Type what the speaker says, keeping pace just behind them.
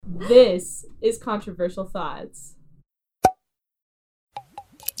This is Controversial Thoughts.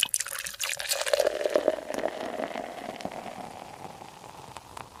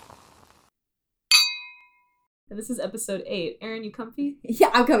 And this is episode 8. Erin, you comfy? Yeah,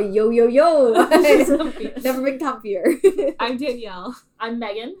 I'm coming. Yo, yo, yo. Comfy. Never been comfier. I'm Danielle. I'm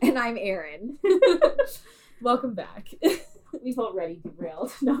Megan. And I'm Erin. Welcome back. We've already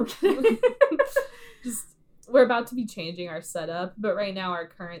derailed. No, I'm kidding. We're about to be changing our setup, but right now our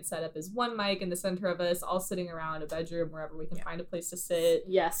current setup is one mic in the center of us, all sitting around a bedroom wherever we can find a place to sit.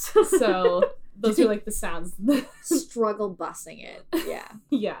 Yes. So those are like the sounds. Struggle bussing it. Yeah.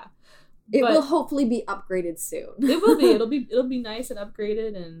 Yeah. It will hopefully be upgraded soon. It will be. It'll be nice and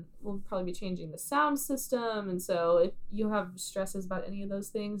upgraded, and we'll probably be changing the sound system. And so if you have stresses about any of those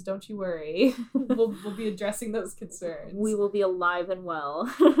things, don't you worry. We'll be addressing those concerns. We will be alive and well.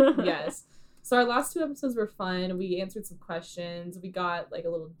 Yes. So our last 2 episodes were fun. We answered some questions. We got like a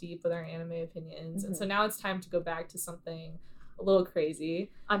little deep with our anime opinions. And so now it's time to go back to something a little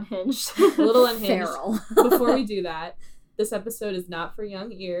crazy. Unhinged. A little unhinged. Feral. Before we do that, this episode is not for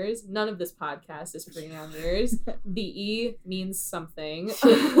young ears. None of this podcast is for young ears. The E means something.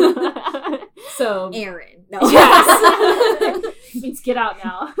 So Erin. No. Yes. Means get out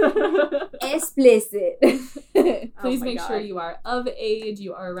now. Explicit. Please make sure you are of age.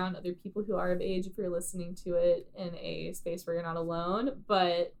 You are around other people who are of age if you're listening to it in a space where you're not alone.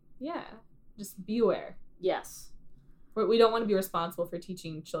 But yeah, just be aware. Yes. We don't want to be responsible for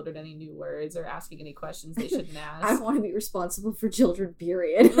teaching children any new words or asking any questions they shouldn't ask. I want to be responsible for children,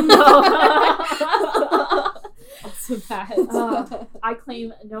 period. Also bad. I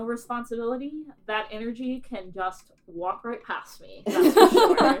claim no responsibility. That energy can just walk right past me. That's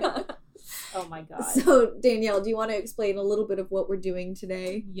for sure. Oh my god. So, Danielle, do you want to explain a little bit of what we're doing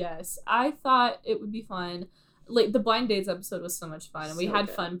today? Yes. I thought it would be fun. Like, the Blind Dates episode was so much fun, and we had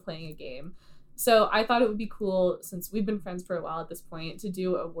good. fun playing a game. So I thought it would be cool, since we've been friends for a while at this point, to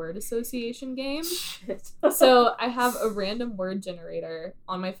do a word association game. So I have a random word generator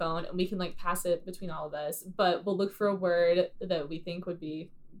on my phone, and we can like pass it between all of us. But we'll look for a word that we think would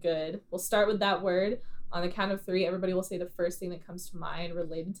be good. We'll start with that word. On the count of 3, everybody will say the first thing that comes to mind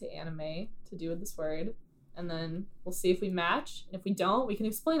related to anime to do with this word. And then we'll see if we match. And if we don't, we can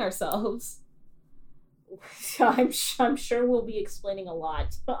explain ourselves. I'm sure we'll be explaining a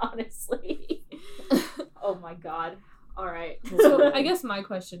lot, honestly. Oh my god. Alright. So I guess my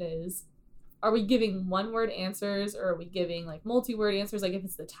question is, are we giving one-word answers, or are we giving like multi-word answers, like if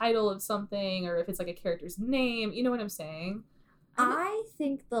it's the title of something, or if it's like a character's name? You know what I'm saying? I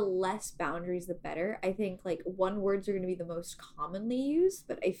think the less boundaries, the better. I think, like, one words are going to be the most commonly used,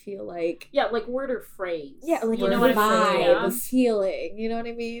 but I feel like... Yeah, like word or phrase. Yeah, like you a know what I'm saying? vibe, a feeling, you know what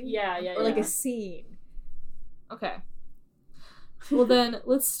I mean? Yeah. Or like a scene. Okay. Well then,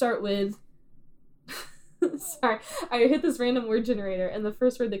 let's start with... Sorry, I hit this random word generator, and the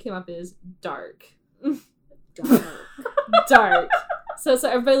first word that came up is dark. Dark. Dark. So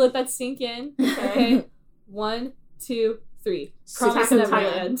everybody let that sink in. Okay. 1, 2, 3. Promise Attack on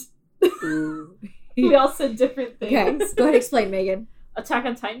Neverland. Ooh. We all said different things. Okay, go ahead, explain, Megan. Attack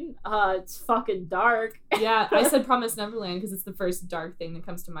on Titan? It's fucking dark. Yeah, I said Promise Neverland because it's the first dark thing that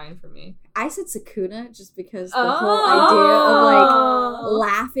comes to mind for me. I said Sakuna just because the whole idea of, like,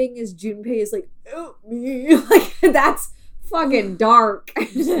 laughing as Junpei is like, oh, me. Like, that's fucking dark.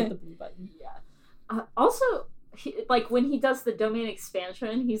 Just hit the blue button. Yeah. Also, like, when he does the domain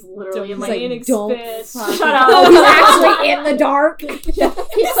expansion, he's literally in, like, Domain don't expansion. Shut up. Oh, he's actually in the dark.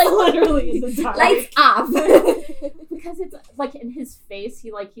 He's, like, literally in the dark. Lights off. because it's, like, in his face,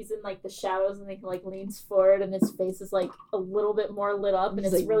 he's in, like, the shadows, and he, like, leans forward, and his face is, like, a little bit more lit up, and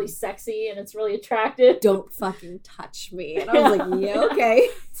He's it's like, really sexy, and it's really attractive. Don't fucking touch me. And I was like, yeah, okay.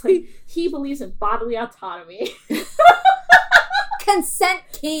 It's like, he believes in bodily autonomy. Consent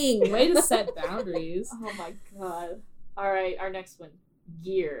king. Way to set boundaries. Oh my god. Alright, our next one.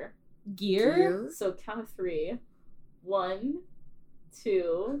 Gear. Gear? So count of 3. 1,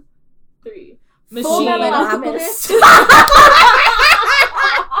 2, 3. Machine. Fullmetal Alchemist.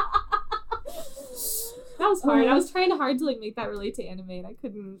 That was hard. I was trying hard to like make that relate to anime, and I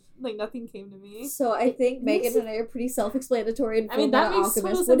couldn't. Like, nothing came to me. So I think Megan and I are pretty self-explanatory in I mean, that Fullmetal makes Alchemist.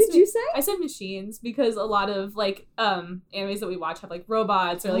 total What sense did to you me. say? I said machines because a lot of like animes that we watch have like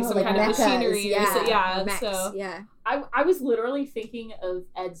robots or like some like kind of mechas, machinery. yeah. Or Mechs, so yeah. I was literally thinking of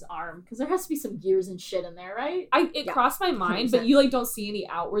Ed's arm, because there has to be some gears and shit in there, right? It crossed my mind, but 100%. you like don't see any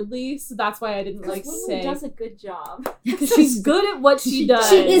outwardly, so that's why I didn't like Lily say. does a good job. Because she's good at what she does.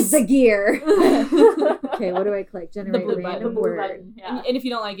 She is the gear. Okay, what do I click? Generate blue a button. The random blue word. button, yeah. And if you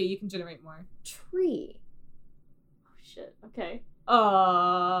don't like it, you can generate more. Tree. Oh, shit. Okay.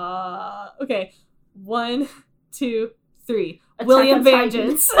 Okay. 1, 2, 3. Attack William on Titan.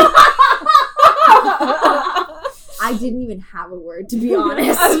 Vengeance. I didn't even have a word, to be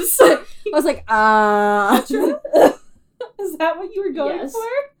honest. I'm sorry. I was like, Is that what you were going Yes.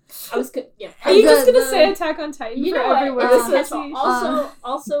 for? I was good. Yeah. Are you just The- gonna say Attack on Titan You for know every what? word It's association? intentional.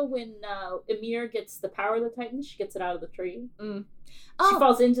 Also, when Ymir gets the power of the Titan, she gets it out of the tree. She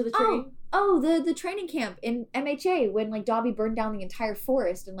falls into the tree. the training camp in MHA when like Dobby burned down the entire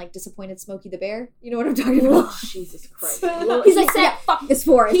forest and like disappointed Smokey the Bear. You know what I'm talking about? Jesus Christ. He's like, yeah, fuck this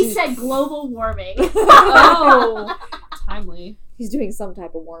forest. He said global warming. Oh, timely. He's doing some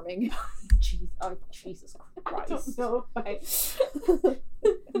type of warming. Jesus I Christ. don't know if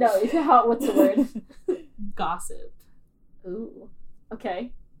No, what's the word? Gossip. Ooh.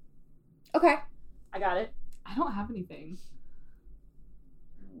 Okay. Okay. I got it. I don't have anything.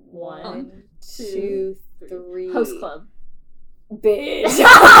 1, 2, 3. Host Club. Bitch.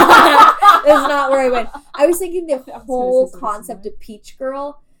 That's not where I went. I was thinking the whole say something concept of Peach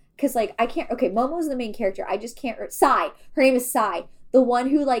Girl. Because, like, I can't... Okay, Momo's the main character. I just can't... Sai. Her name is Sai. The one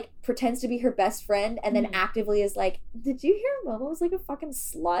who, like, pretends to be her best friend and then actively is like, did you hear Momo was, like, a fucking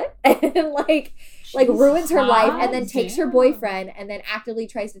slut? And, like ruins her life and then takes her boyfriend and then actively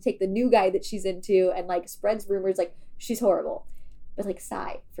tries to take the new guy that she's into and, like, spreads rumors, like, she's horrible. But, like,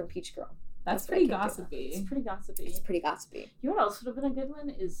 Sai from Peach Girl. That's what pretty I came to. gossipy. It's pretty gossipy. It's pretty gossipy. You know what else would have been a good one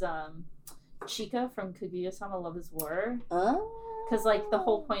is Chika from Kaguya-sama Love is War. Oh. Because, like, the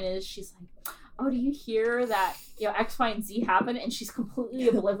whole point is she's like, oh, do you hear that, X, Y, and Z happened? And she's completely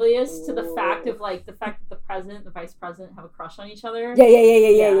oblivious to the fact of, like, the fact that the president, the vice president have a crush on each other.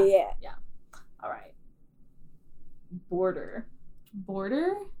 Yeah. All right. Border.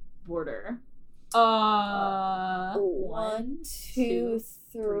 1, 2,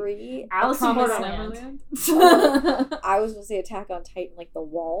 3. Alice in Promised Borderland. Neverland. I was gonna say Attack on Titan, like the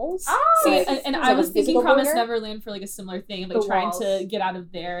walls. Oh! See, Like, and it's I like was a thinking physical Promised border. Neverland for like a similar thing, like The trying walls. to get out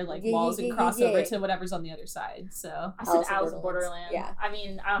of their like Yeah, walls yeah, and yeah, cross yeah. over to whatever's on the other side. So I said Alice in in Borderland. Yeah. I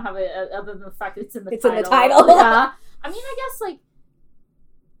mean, I don't have it other than the fact that it's in the It's in title. the title. Yeah. I mean, I guess, like,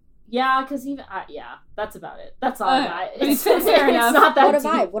 yeah, because even, yeah, that's about it. That's all I got. It's fair enough. not that What a deep.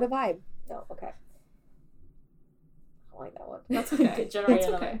 vibe! What a vibe! No, okay. I like that one. that's okay. Generate That's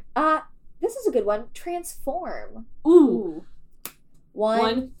another. okay. This is a good one. Transform. Ooh.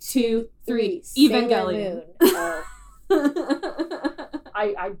 1, 2, 3. Sailor Evangelion. Moon. Oh.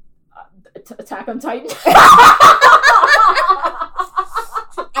 I Attack on Titan.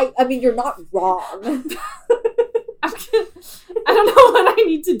 I mean, you're not wrong. I don't know what I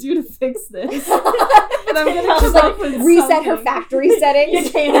need to do to fix this. But I'm gonna Just come like up with reset her something. factory settings.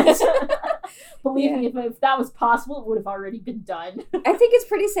 You can't. Believe Yeah. me, if that was possible, it would have already been done. I think it's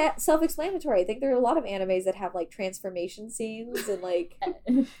pretty self-explanatory. I think there are a lot of animes that have like transformation scenes and like.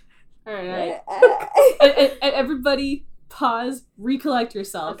 All right. And everybody, pause. Recollect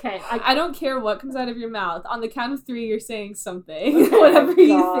yourself. Okay, I don't care what comes out of your mouth. On the count of 3, you're saying something. Okay. Whatever you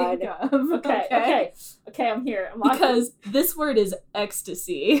God. think of. Okay, I'm here. I'm locked in. Because this word is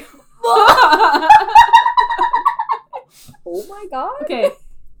ecstasy. Oh my god. Okay.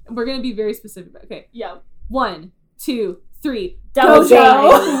 We're gonna be very specific. Okay. Yeah. 1, 2, 3. Dojo.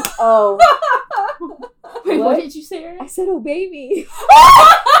 Dojo. Oh. Wait, what What? did you say, Erin? I said obey me.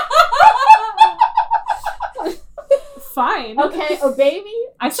 Fine. Okay, obey me.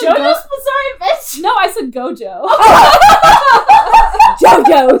 I said JoJo's Bizarre Adventure. No, I said Gojo.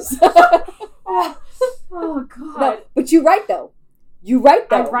 JoJo's. Oh God. No, but you right though. You right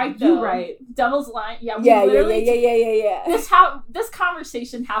though. I'm right though. You right. Devil's Line. Yeah. We Yeah. literally Yeah. This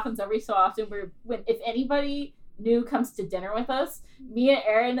conversation happens every so often where when if anybody new comes to dinner with us, me and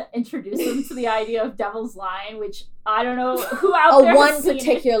Erin introduce them to the idea of Devil's Line, which I don't know who out there has One seen it.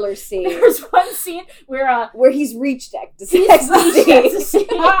 particular scene There's one scene where where he's reached ecstasy. he's reached ecstasy.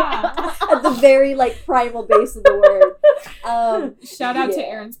 At the very like primal base of the word. Shout out to Yeah.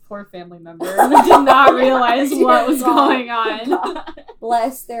 Erin's poor family member who did not realize what was going on.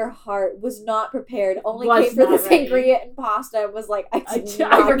 Bless their heart, was not prepared. Only Was came for not this ready. ingredient and pasta and was like,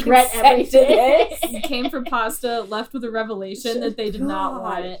 I regret everything. He came for pasta, left with a revelation that they did not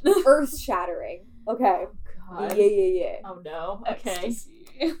God. want. Earth shattering. Okay. God. Yeah. Oh no. Okay.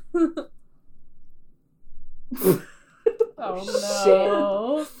 Ecstasy. Oh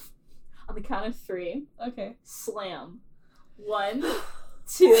no. On the count of 3, Okay. slam. 1,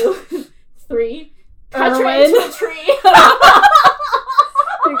 2, 3. Catch her Erwin. into a tree.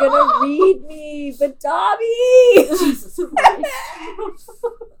 You're gonna read me, but Dobby! Jesus Christ.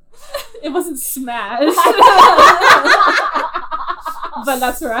 It wasn't smash. But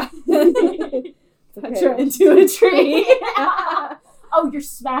that's right. Catch her into a tree. Oh, you're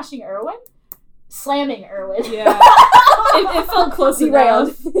smashing Erwin? Slamming Erwin. Yeah. It felt close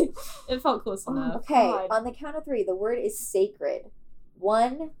Derailed. enough. It felt close enough. Okay, God. on the count of 3, the word is sacred.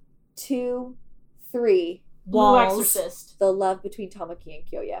 1, 2, 3. Blue Walls. Exorcist. The love between Tamaki and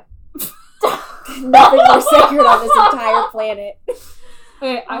Kyoya. Nothing more sacred on this entire planet.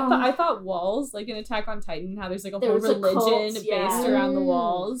 Okay, I thought walls, like in Attack on Titan, how there's like a There whole was a religion cult, based yeah. around the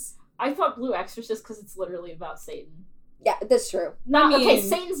walls. I thought Blue Exorcist because it's literally about Satan. Yeah, that's true. Okay,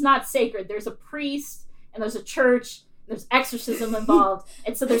 Satan's not sacred. There's a priest, and there's a church, and there's exorcism involved,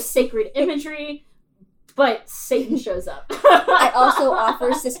 and so there's sacred imagery, but Satan shows up. I also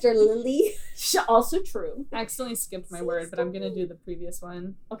offer Sister Lily. Also true. I accidentally skipped my word, but I'm gonna do the previous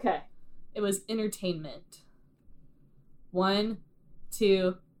one. Okay. It was entertainment. 1,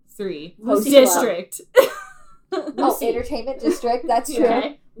 2, 3. Lucy District. Oh, Lucy. Entertainment District, that's true.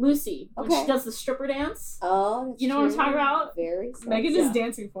 Okay. Lucy, when Okay. she does the stripper dance. Oh, that's You know what I'm true. talking about? Very sexy. Megan is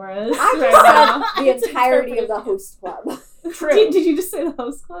dancing for us. I right just now. said the It's entirety of the interpretive. host club. True. Did you just say the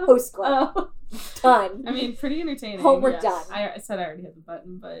host club? Host club. Oh. Done. I mean, pretty entertaining. Homework yes. done. I said I already hit the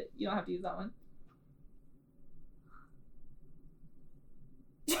button, but you don't have to use that one.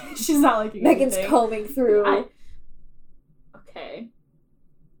 She's not liking Megan's anything. combing through. Okay.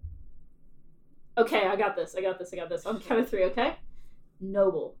 Okay, I got this. On the count of 3, okay?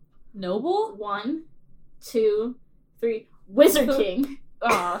 Noble. Noble? 1, 2, 3. Wizard King.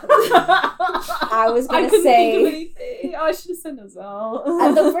 Aw. I was I gonna couldn't think of say anything. Oh, I should have said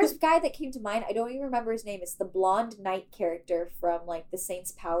Nozell. the first guy that came to mind, I don't even remember his name. It's the blonde knight character from like The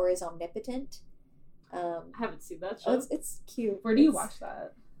Saint's Power is Omnipotent. I haven't seen that Oh, show. it's cute. Where do you It's- watch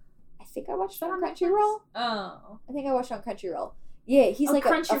that? I think I watched it on on Netflix? Crunchyroll. Oh. I think I watched it on Crunchyroll. Yeah, he's Oh, like a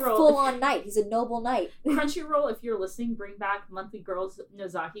Crunchyroll. full-on knight. He's a noble knight. Crunchyroll, if you're listening, bring back Monthly Girls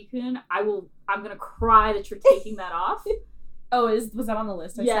Nozaki-kun. I'm gonna cry that you're taking that off. Oh, was that on the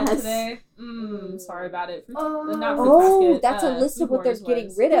list I Yes. sent today? Sorry about it. Fruit- Oh. not Fruit Oh, Basket, that's a list Food of what they're Wars getting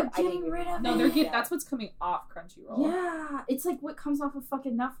was. rid of. They're I didn't getting even rid of No, know they're that. get. That's what's coming off Crunchyroll. Yeah, it's like what comes off of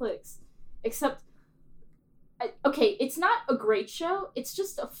fucking Netflix. Except, okay, it's not a great show. It's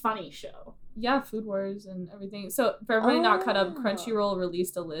just a funny show. Yeah, Food Wars and everything. So for everybody not caught up, Oh. Crunchyroll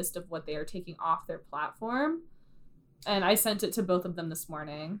released a list of what they are taking off their platform, and I sent it to both of them this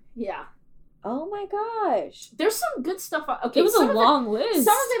morning. Yeah, Oh my gosh. there's some good stuff. Okay, It was a long list.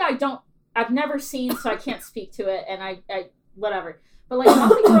 Some of it I've never seen, so I can't speak to it, and I whatever. But like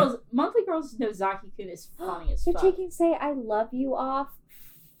Monthly Girls Nozaki-kun is funny as They're fuck. taking "Say I Love You" off.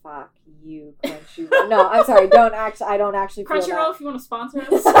 Fuck you, Crunchyroll. No, I'm sorry. I don't actually feel Crunchyroll, if you want to sponsor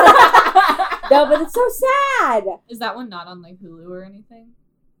us. that. No, but it's so sad. Is that one not on like Hulu or anything?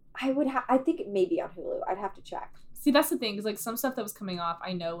 I think it may be on Hulu. I'd have to check. See, that's the thing, because like some stuff that was coming off,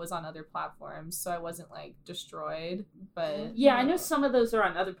 I know was on other platforms, so I wasn't like destroyed. But Yeah, I know some of those are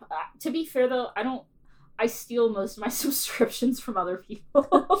on other. To be fair though, I steal most of my subscriptions from other people.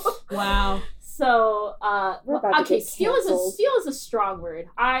 Wow. We're So, about to okay, get steal canceled. is a strong word.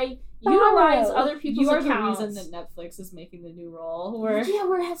 I utilize Borrow. other people's You are accounts. the reason that Netflix is making the new role. Where Yeah,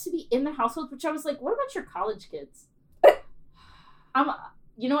 where it has to be in the household. Which I was like, what about your college kids?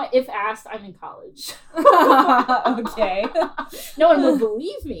 You know what? If asked, I'm in college. okay. No one would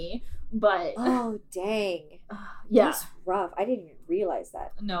believe me, but Oh dang. yeah. That's rough. I didn't even realize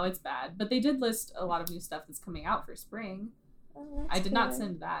that. No, it's bad. But they did list a lot of new stuff that's coming out for spring. Oh, that's I did not good.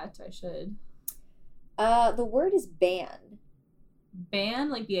 send that. I should. The word is ban. Ban,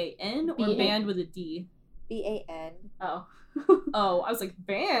 like B-A-N, or B-A- band with a D? BAN. Oh, Oh, I was like,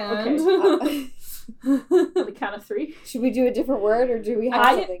 band? on the count of 3. Should we do a different word or do we have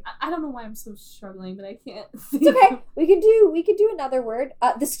I something? don't know why I'm so struggling, but I can't. It's okay. We can do another word.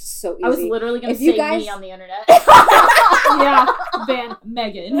 This is so easy. I was literally gonna If say you guys- me on the internet. Yeah, ban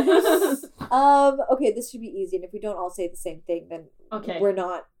Megan. Okay, this should be easy, and if we don't all say the same thing, then Okay. we're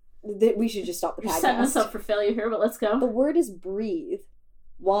not. We should just stop the You're setting us podcast. up for failure here, but let's The go. word is breathe.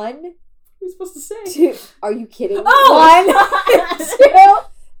 1, What are we supposed to say? 2. Are you kidding? me? Oh! 1,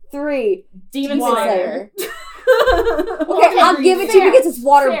 2, 3. Demon Demon Slayer. Slayer. Okay, I'll give it to you Fair. because it's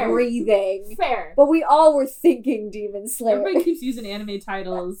water Fair. breathing. Fair. But we all were thinking Demon Slayer. Everybody keeps using anime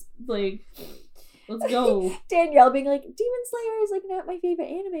titles. Like, let's go. Danielle being like, Demon Slayer is like not my favorite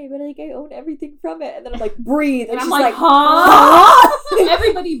anime, but like I own everything from it. And then I'm like, breathe. And And I'm she's like, like, huh?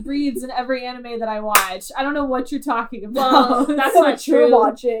 Everybody breathes in every anime that I watch. I don't know what you're talking about. Well, that's so not what you're true.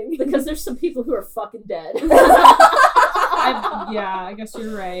 watching. Because there's some people who are fucking dead. I guess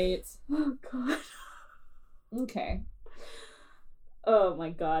you're right. Oh god. Okay. Oh my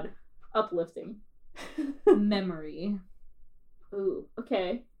god. Uplifting. Memory. Ooh,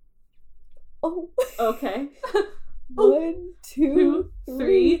 okay. Oh. Okay. 1, 2,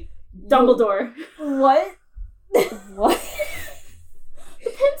 3. Dumbledore. What? What? The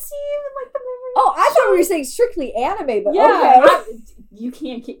Pensieve and like the memory. Oh, I thought we were saying strictly anime, but Yeah, okay. You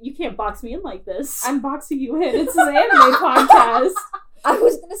can't box me in like this. I'm boxing you in. It's an anime podcast. I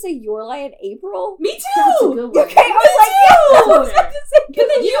was gonna say Your Lie in April. Me too. That's a good one. Okay, I was like, yeah, I was That's about to say But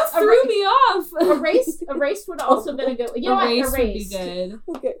then you threw me off. Erased would also been a good. You know what? Erased would be Erased. good.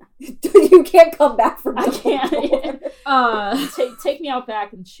 Okay. You can't come back from I can't. Dumbledore. Take me out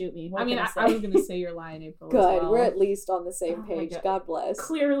back and shoot me. What I mean, can I say? was gonna say Your Lie in April. Good. As well. We're at least on the same Oh my page. God. God bless.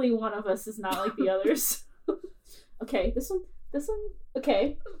 Clearly one of us is not like the others. Okay, this one.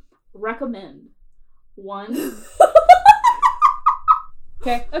 Okay, recommend one.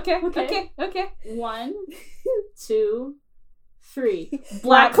 Okay. Okay. 1, 2, 3.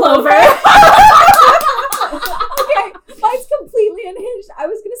 Black Clover. Okay, mine's completely unhinged. I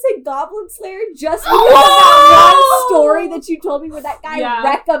was gonna say Goblin Slayer just because Whoa! of that one story that you told me where that guy Yeah.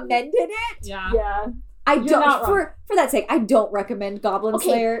 recommended it. Yeah. Yeah. I You're don't not for that sake, I don't recommend Goblin Okay.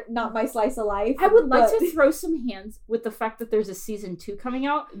 Slayer, not my slice of life. I would like but- to throw some hands with the fact that there's a season 2 coming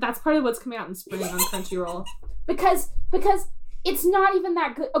out That's part of what's coming out in spring on Crunchyroll. because it's not even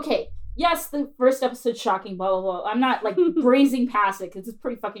that good. Okay, yes, the first episode's shocking, blah blah blah. I'm not like breezing past it because it's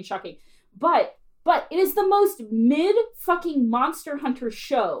pretty fucking shocking. But it is the most mid fucking Monster Hunter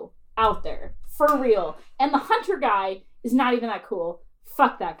show out there. For real. And the Hunter guy is not even that cool.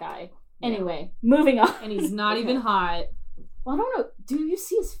 Fuck that guy. Anyway, moving on. And he's not even hot. Well, I don't know. Do you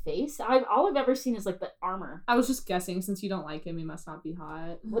see his face? All I've ever seen is like the armor. I was just guessing, since you don't like him, he must not be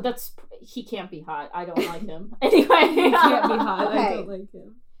hot. Well, he can't be hot. I don't like him. Anyway. He can't be hot. I Okay. don't like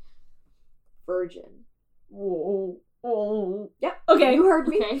him. Virgin. Whoa. Oh. Yep. Okay. You heard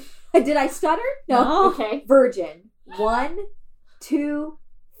me. Okay. Did I stutter? No. Okay. Virgin. 1, 2,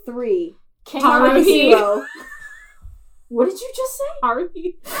 3. King Haruhi. Haruhi. Zero. What did you just say?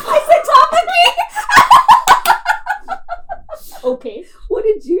 Haruhi. I said Tamaki! Okay. What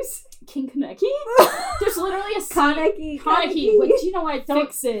did you say? King Kaneki? There's literally a scene. Kaneki. Kaneki. What, do you know what? Don't.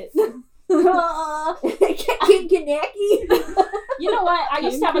 Fix it. King Kaneki. You know what? I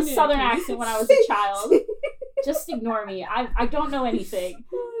used to have a King southern Kaneki. accent when I was a child. Just ignore me. I don't know anything.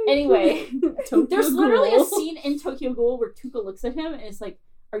 Anyway, Tokyo there's literally a Ghoul. scene in Tokyo Ghoul where Tuka looks at him and is like,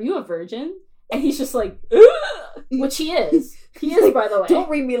 "Are you a virgin?" And he's just like, which he is. He is, by the way. Don't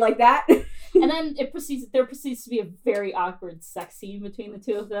read me like that. And then there proceeds to be a very awkward sex scene between the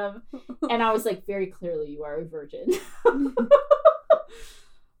two of them. And I was like, very clearly, you are a virgin.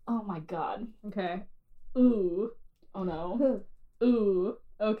 Oh my god. Okay. Ooh. Oh no. Ooh.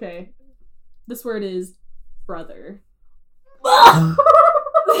 Okay. This word is brother. I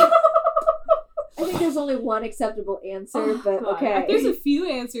think there's only one acceptable answer, Oh, but God. okay. There's a few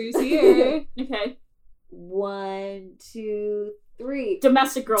answers here. Okay. 1, 2, 3.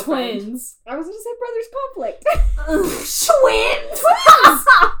 Domestic girlfriend. Twins. I was gonna say brothers conflict. Twins!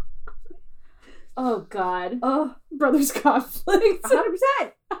 Oh god. Oh, Brothers conflict.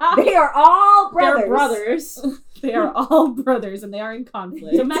 100%. They are all brothers. They're brothers. They are all brothers and they are in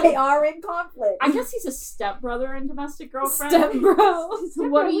conflict. They are in conflict. I guess he's a stepbrother in Domestic Girlfriend. Step bro. What are you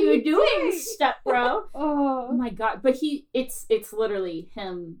What are you doing, doing? stepbro? Oh Oh. my god. But it's literally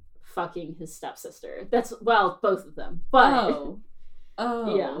him fucking his stepsister. That's, well, both of them. But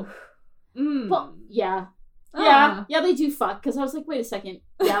Oh. yeah. Mm. Well, yeah. Ah. Yeah, they do fuck. Because I was like, wait a second.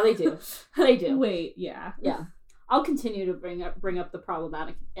 Yeah, they do. They do. Wait, yeah. Yeah. I'll continue to bring up the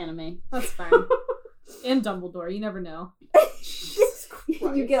problematic anime. That's fine. And Dumbledore, you never know. Jesus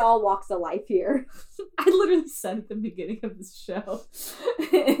Christ. You get all walks of life here. I literally said at the beginning of this show,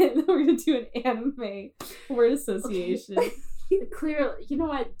 and we're gonna do an anime word association. Clearly, you know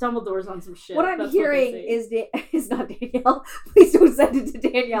what? Dumbledore's on some shit. What I'm That's hearing they say. is not Danielle. Please don't send it to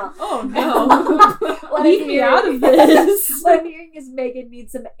Danielle. Oh no! What Leave I'm me hearing- out of this. What I'm hearing is Megan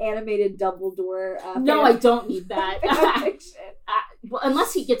needs some animated Dumbledore. No, I don't need that. fanfiction. Well,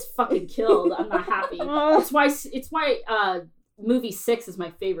 unless he gets fucking killed, I'm not happy. It's why movie 6 is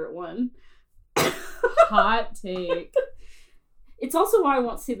my favorite one. Hot take. It's also why I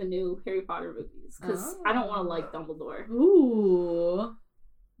won't see the new Harry Potter movies, because I don't want to like Dumbledore. Ooh.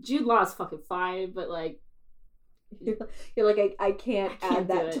 Jude Law is fucking fine, but like, You're like, I can't I can't add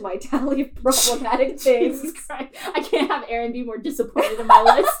do that it. to my tally of problematic things. Jesus Christ. I can't have Aaron be more disappointed in my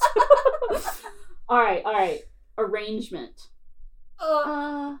list. All right. Arrangement. Hold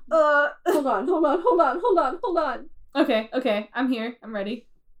on. Okay. I'm here. I'm ready.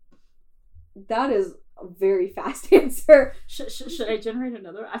 That is a very fast answer. Should I generate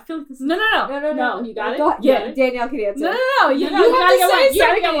another? I feel like this is... No. No, you got it? Go ahead. Yeah. Yeah, Danielle can answer. No. You You gotta get one. have to say You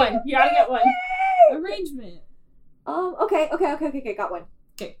gotta get something. one. You gotta get one. Arrangement. Okay, got one.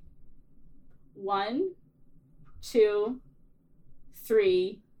 1, 2,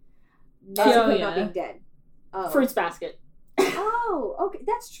 3. Nezuko yeah. not being dead. Oh. Fruits basket. Oh, okay,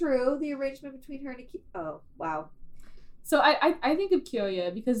 that's true. The arrangement between her and oh, wow. So I think of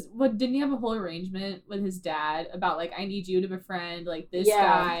Kyoya because didn't he have a whole arrangement with his dad about like I need you to befriend like this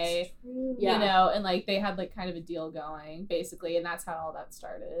guy, Yeah. you know, and like they had like kind of a deal going basically, and that's how all that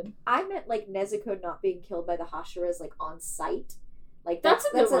started. I meant like Nezuko not being killed by the Hashiras like on sight. Like That's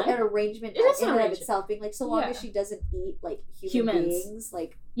a good one. an arrangement It is in an and of arrangement. itself, being like so long Yeah. as she doesn't eat like Humans. beings,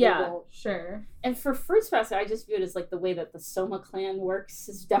 like Yeah. they won't. Sure. And for Fruits basket, I just view it as like the way that the Soma clan works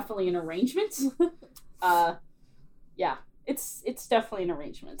is definitely an arrangement. Yeah. It's definitely an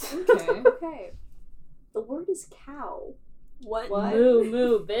arrangement. Okay. Okay. The word is cow. What? What?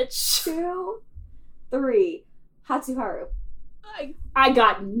 Moo, bitch. 2, 3. Hatsuharu. I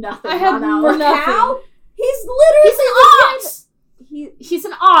got nothing. I have on that one. nothing. Cow? He's literally He's an ox. He's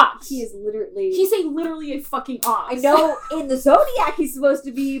an ox. He is literally. He's literally a fucking ox. I know in the Zodiac he's supposed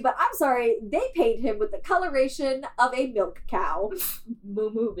to be, but I'm sorry, they paint him with the coloration of a milk cow.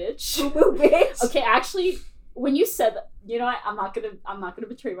 Moo, bitch. Moo bitch. Okay, actually, when you said that, you know what? I'm not gonna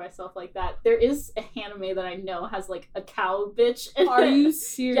betray myself like that. There is a anime that I know has like a cow bitch. Are you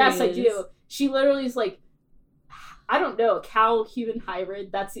serious? Yes, I do. She literally is like, I don't know, a cow human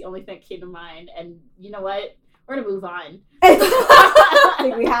hybrid. That's the only thing that came to mind. And you know what? We're gonna move on. I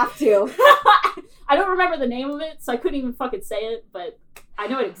think we have to. I don't remember the name of it, so I couldn't even fucking say it. But I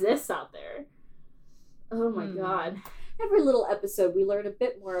know it exists out there. Oh my god. Every little episode, we learn a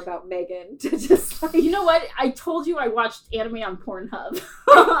bit more about Megan to just like. You know what? I told you I watched anime on Pornhub.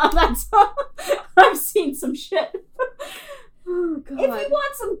 That's I've seen some shit. Oh god. If you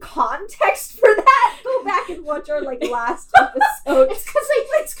want some context for that, go back and watch our like last episode. It's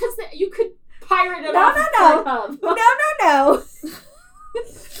because you could pirate it No, off no. Pornhub. No.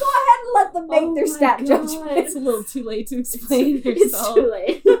 Go ahead and let them make their stat judgment. It's a little too late to explain It's yourself. too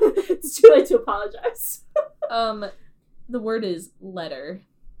late. It's too late to apologize. The word is letter.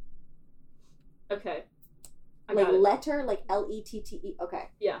 Okay. I Like got it. letter, like Lette. Okay.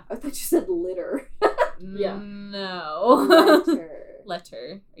 Yeah. I thought you said litter. Yeah. No. Letter.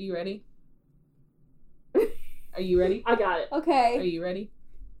 Letter. Are you ready? Are you ready? I got it. Are Okay. you ready?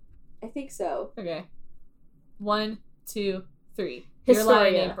 I think so. Okay. 1, 2, 3. You're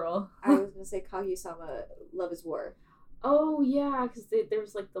lying, Historia. April. I was gonna say Kaguya-sama, Love is War. Oh yeah, because there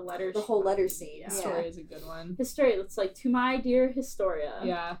was like the letter. The whole letter scene. Yeah. Story is a good one. Historia. It's like to my dear Historia.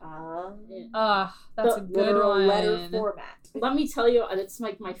 Yeah. Yeah. That's The a good literal one. letter format. Let me tell you, it's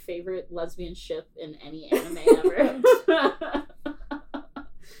like my favorite lesbian ship in any anime ever.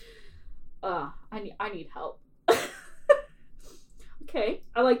 I need help. Okay,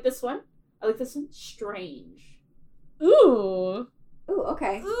 I like this one. Strange. Ooh. Ooh,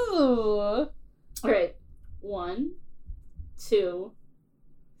 okay. Ooh. All right, 1, 2,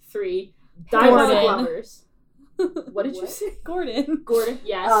 3. Diabolic Gordon. Lovers. What did you What? say? Gordon. Gordon.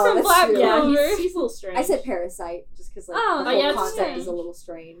 Yes. Oh, From that's Black true. Yeah, Clover. he's a little strange. I said Parasite, just because like Oh, the whole yeah, concept strange. is a little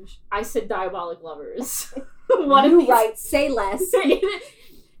strange. I said Diabolic Lovers. One of You these. right, say less.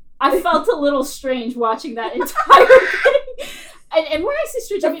 I felt a little strange watching that entire thing. And when I say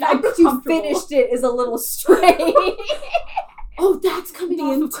strange, I The mean fact that you uncomfortable. finished it is a little strange. Oh, that's coming The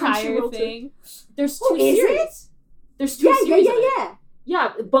off of entire Crunchyroll too. thing. There's Oh, 2 is series. it? There's 2 series. of it. Yeah.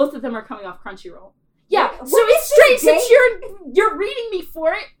 Yeah, both of them are coming off Crunchyroll. Yeah, What so is it's the strange since date? you're reading me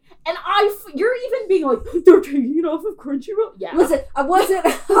for it, and you're even being like, they're taking it off of Crunchyroll. Yeah. Listen, I was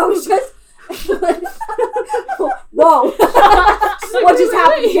just. Whoa. She's like, What just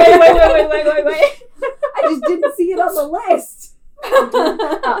happened here? Wait. I just didn't see it on the list.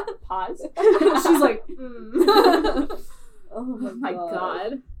 Pause. She's like, Oh my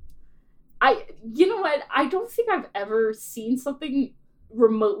god. You know what? I don't think I've ever seen something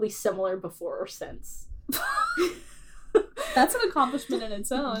remotely similar before or since. That's an accomplishment in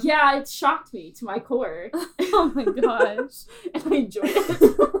its own. Yeah, it shocked me to my core. Oh my gosh. And I enjoyed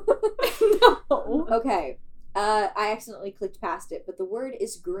it. No. Okay. I accidentally clicked past it, but the word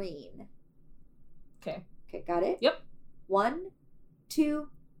is green. Okay. Okay, got it? Yep. 1, 2,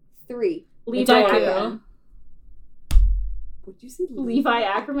 3. Levi Otaku. Ackerman. Would you say Levi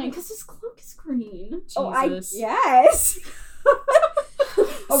Ackerman, because his cloak is green. Jesus. Oh, I guess.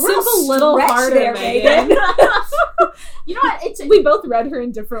 A real Simple little stretch harder, there, Megan. You know what? We both read her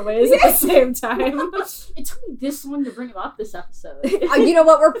in different ways at the same time. It took me this long to bring him up this episode. You know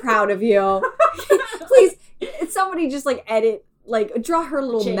what? We're proud of you. Please, somebody just like edit, like draw her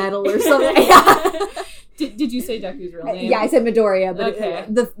little Jake. medal or something. Did you say Deku's real name? Yeah, I said Midoriya, but Okay.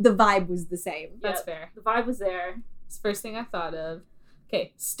 the vibe was the same. That's Yep. fair. The vibe was there. It's the first thing I thought of.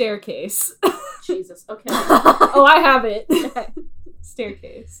 Okay, staircase. Jesus. Okay. Oh, I have it.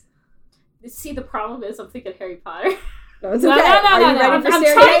 Staircase. See, the problem is I'm thinking Harry Potter. No, it's No, okay. no, no, Are no, you no. ready I'm for trying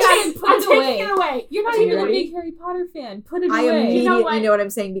staircase? to put I'm it taking away. it away. You're not Are you even a ready? big Harry Potter fan. Put it I away. immediately what? know what I'm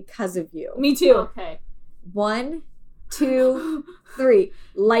saying because of you. Me too. Okay. 1, 2, 3.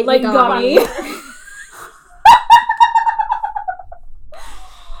 Light Like Yagami. Gummy.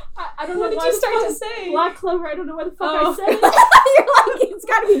 I don't know What did why you the start fuck- to say? Black Clover, I don't know what the fuck Oh. I said. You're like, it's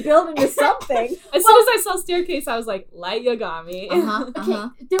got to be built into something. As soon as I saw Staircase, I was like, Light Yagami. Okay,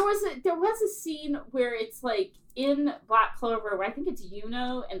 there was a scene where it's like in Black Clover where I think it's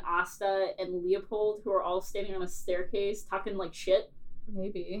Yuno and Asta and Leopold who are all standing on a staircase talking like shit.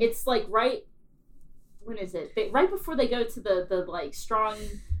 Maybe. It's like when is it? Right before they go to the like strong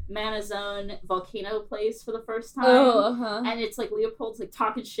mana zone volcano place for the first time. Oh, uh-huh. And it's like Leopold's like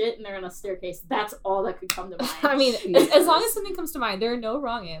talking shit and they're in a staircase. That's all that could come to mind. I mean, as long as something comes to mind, there are no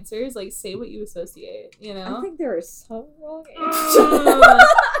wrong answers. Like, say what you associate, you know? I think there are some wrong answers.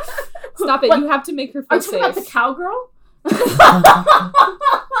 Stop it. What? You have to make her Are feel you talking safe. about the cowgirl?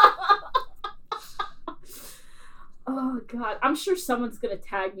 Oh god, I'm sure someone's gonna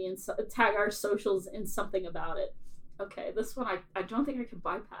tag me and tag our socials in something about it. Okay, this one I don't think I can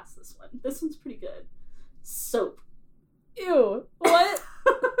bypass this one. This one's pretty good. Soap. Ew. What?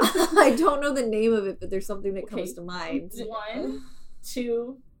 I don't know the name of it, but there's something that Okay. comes to mind. 1,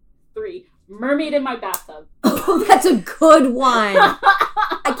 2, 3. Mermaid in my bathtub. Oh, that's a good one.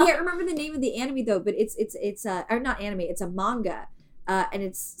 I can't remember the name of the anime though, but it's or not anime, it's a manga. And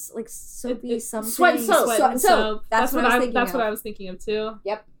it's like soapy something. Sweat and Soap. Sweat and Soap. That's what I was thinking That's of. what I was thinking of too.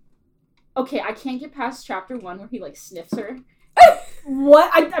 Yep. Okay, I can't get past chapter 1 where he like sniffs her.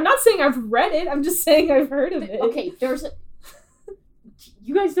 What? I'm not saying I've read it. I'm just saying I've heard of it. Okay, there's a...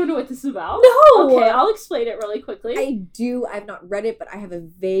 You guys don't know what this is about? No! Okay, I'll explain it really quickly. I've not read it, but I have a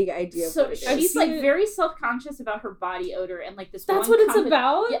vague idea of So what it is. I've she's seen like it. very self-conscious about her body odor and like this That's one what it's company-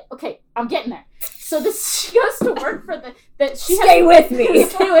 about? Yeah, okay, I'm getting there. So she goes to work for that she has Stay with me.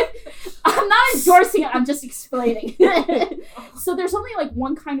 Stay with. I'm not endorsing it, I'm just explaining. So there's only like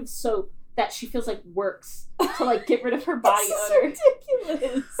one kind of soap that she feels like works to like get rid of her body odor.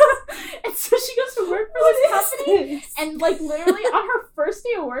 Ridiculous. And so she goes to work for this company and like literally on her first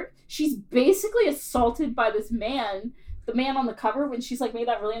day of work, she's basically assaulted by this man, the man on the cover, when she's like made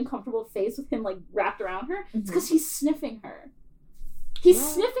that really uncomfortable face with him like wrapped around her. It's because he's sniffing her. He's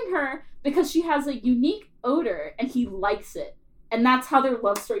sniffing her because she has a unique odor and he likes it. And that's how their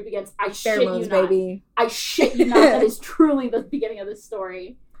love story begins. I shit Pheromones, you not. baby. I shit you not. That is truly the beginning of this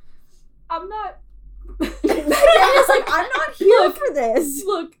story. I'm not. Diana's like, I'm not here Look. for this.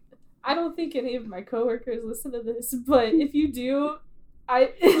 Look, I don't think any of my coworkers listen to this, but if you do,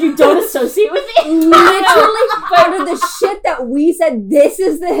 You don't associate with me? Literally, out of the shit that we said, this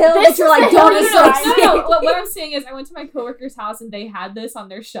is the hill This that you're is like, the don't hill No, associate. no, no. What I'm saying is, I went to my coworker's house and they had this on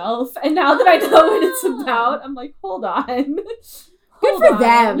their shelf, and now that I know what it's about, I'm like, hold on. Good Hold for on.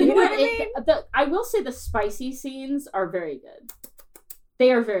 them. You You know know what? what I mean? I will say the spicy scenes are very good.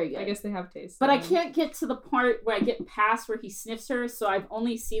 They are very good. I guess they have taste. But I in them. can't get to the part where I get past where he sniffs her, so I've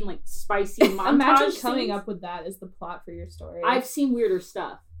only seen like spicy montage Imagine coming scenes. up with that as the plot for your story. I've seen weirder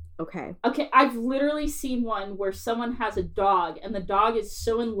stuff. Okay. Okay, I've literally seen one where someone has a dog, and the dog is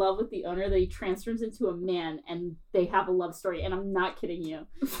so in love with the owner that he transforms into a man, and they have a love story, and I'm not kidding you.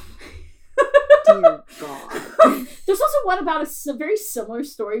 Dear God. There's also one about a very similar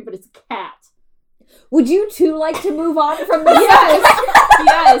story, but it's a cat. Would you two like to move on from this? Yes,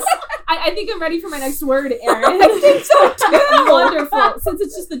 yes. I think I'm ready for my next word, Erin. I think so too. Wonderful. Since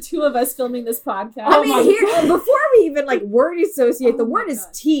it's just the two of us filming this podcast. I mean, my here God. before we even like word associate, the Oh word my is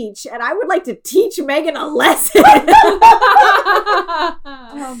God. teach, and I would like to teach Megan a lesson. Oh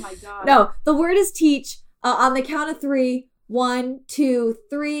my god. No, the word is teach. On the count of 3, 1, 2,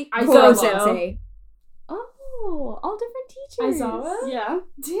 3. Aizawa. Koro sensei. Oh, all different teachers. Aizawa? Yeah.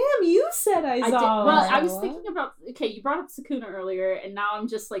 Damn, you said I Aizawa. did. Well, I was thinking about. Okay, you brought up Sukuna earlier, and now I'm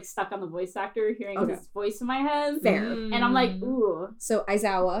just like stuck on the voice actor, hearing Okay. his voice in my head, Fair. and I'm like, ooh. So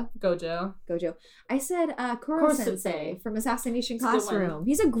Aizawa, Gojo. Gojo. I said Koro Koro sensei Sensei. from Assassination It's a good one. Classroom.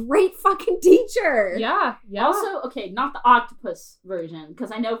 He's a great fucking teacher. Yeah, yeah. Also, okay, not the octopus version,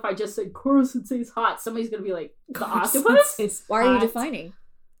 because I know if I just said Koro Sensei's hot, somebody's gonna be like, the octopus? Why are you defining?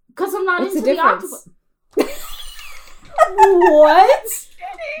 Because I'm not What's into the the difference? octopus. What?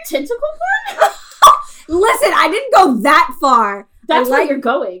 Tentacle one? Listen, I didn't go that far. That's I where like- you're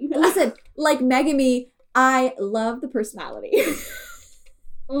going. Listen, like Megami, I love the personality.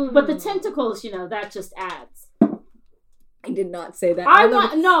 But the tentacles, you know, that just adds. I did not say that. By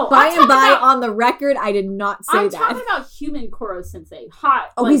on the record, I did not say I'm that. talking about human Koro Sensei.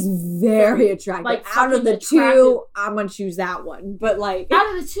 Hot. Oh, he's very attractive. Like, out of the two, I'm gonna choose that one. But like,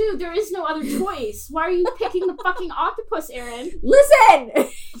 out of the two, there is no other choice. Why are you picking the fucking octopus, Aaron? Listen.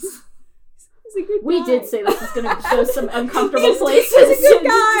 He's a good guy. We did say this is gonna go some uncomfortable places. He's a good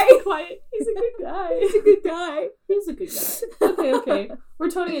guy. Just be quiet. He's a good guy. He's a good guy. He's a good guy. Okay. We're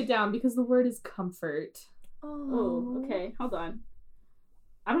toning it down because the word is comfort. Oh, okay. Hold on.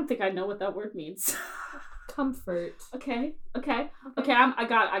 I don't think I know what that word means. Comfort. Okay. I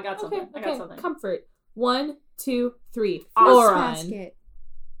got something. I got something. Comfort. 1, 2, 3. Oron. Basket.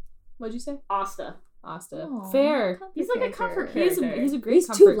 What'd you say? Asta. Oh, fair. He's like a comfort character. He's a great He's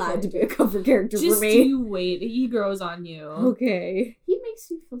comfort too loud to be a comfort character Just for me. you wait. He grows on you. Okay. He makes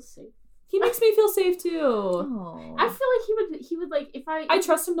me feel safe. He makes me feel safe too. Oh. I feel like he would like if I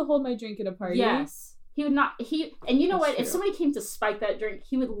trust him to hold my drink at a party. Yes. He would not. And you know That's what? true. If somebody came to spike that drink,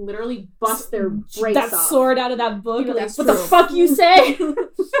 he would literally bust their brakes that off. sword out of that book. He'd be like, That's what the true. fuck you say?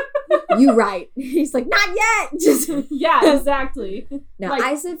 You right. He's like, not yet. Just Yeah, exactly. no. Like-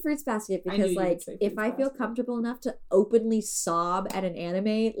 I said Fruits Basket I knew because you would like say if Fruits I feel Basket. comfortable enough to openly sob at an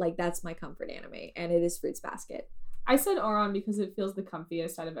anime, like that's my comfort anime, and it is Fruits Basket. I said Oron because it feels the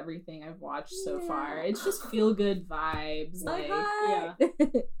comfiest out of everything I've watched so Yeah. far. It's just feel good vibes. Like, yeah.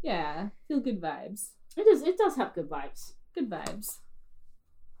 yeah, feel good vibes. It does have good vibes. Good vibes.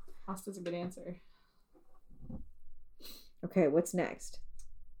 Pasta's a good answer. Okay, what's next?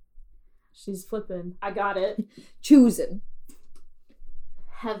 She's flipping. I got it. Choosing.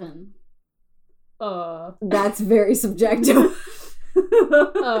 Heaven. That's very subjective.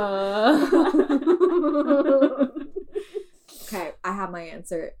 Okay, I have my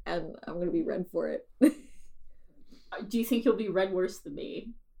answer, and I'm gonna be red for it. Do you think you'll be read worse than me?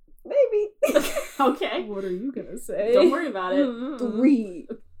 Maybe. Okay. What are you gonna say? Don't worry about it. 3,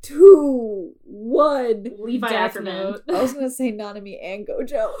 2, 1. Levi Death Ackerman. Note. I was gonna say Nanami and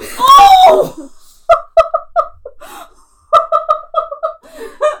Gojo. Oh!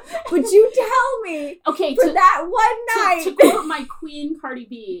 Would you tell me Okay, for that one night? to quote my queen Cardi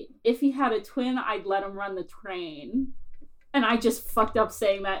B, if he had a twin, I'd let him run the train. And I just fucked up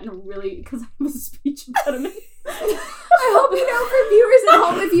saying that in a really, because I have a speech impediment. I hope you know for viewers at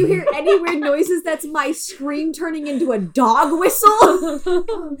home, if you hear any weird noises, that's my scream turning into a dog whistle.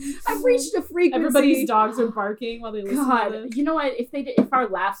 I've reached a frequency. Everybody's dogs are barking while they listen to God, this. you know what? If our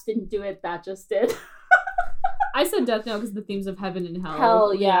laughs didn't do it, that just did. I said Death Note because the themes of heaven and hell.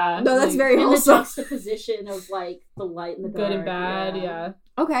 Hell, yeah. No, that's very And the wholesome. juxtaposition of like the light and the dark. good and bad. Yeah.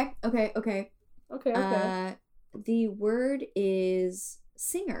 Okay. Okay. The word is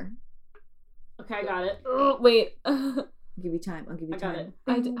singer. Okay, I got it. Oh, wait. I'll give you time. I got time. it.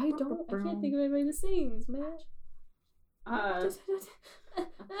 I can't think of anybody that sings, man. I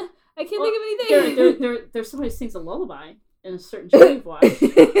can't think of anything. There's somebody who sings a lullaby in a certain show you've watched.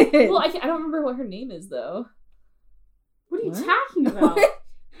 Well, I don't remember what her name is though. What are you What? talking about?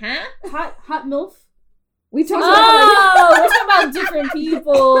 Huh? Hot MILF? We talked Oh, we're talking about different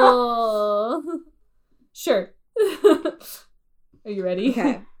people. Sure. Are you ready?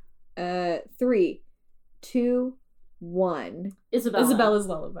 Okay. 3, 2, 1. Isabella's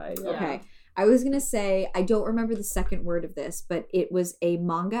Lullaby. Yeah. Okay. I was gonna say I don't remember the second word of this, but it was a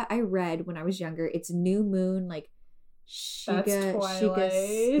manga I read when I was younger. It's New Moon, like That's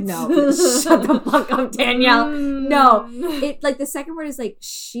Twilight. No, shut the fuck up, Danielle. No, Mm. it like the second word is like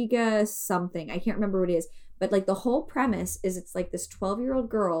Shiga something. I can't remember what it is, but like the whole premise is it's like this 12-year-old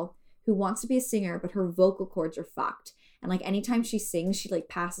girl who wants to be a singer, but her vocal cords are fucked. And like anytime she sings, she like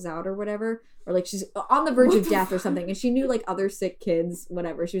passes out or whatever, or like she's on the verge of death or something. And she knew like other sick kids,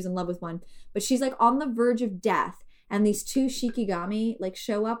 whatever. She was in love with one, but she's like on the verge of death. And these two shikigami like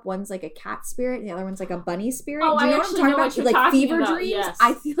show up. One's like a cat spirit, and the other one's like a bunny spirit. Oh, Do you I know actually what I'm know talking what about? you're Like talking fever about, dreams. yes.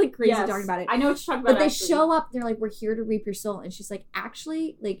 I feel like crazy Yes. talking about it. I know what you're talking about. But they actually. show up. They're like, we're here to reap your soul. And she's like,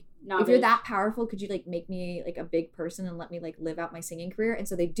 actually, like, Nah, if you're bitch. that powerful, could you like make me like a big person and let me like live out my singing career? And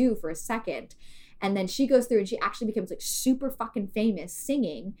so they do for a second. And then she goes through and she actually becomes like super fucking famous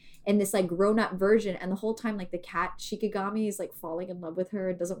singing in this like grown up version. And the whole time like the cat Shikigami is like falling in love with her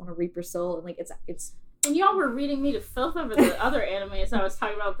and doesn't want to reap her soul. And like it's And y'all were reading me to filth over the other animes I was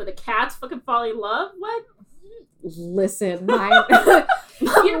talking about, but the cats fucking fall in love? What? listen, mine was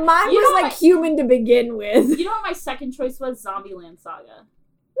like what? human to begin with. You know what my second choice was? Zombieland Saga.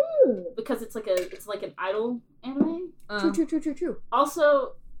 Because it's like an idol anime. True.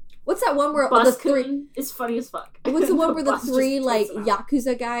 Also, What's that one where the Bus three? Kun is funny as fuck. What's the one where the Bus just three like takes them out.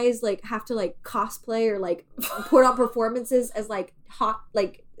 Yakuza guys like have to like cosplay or like put on performances as like hot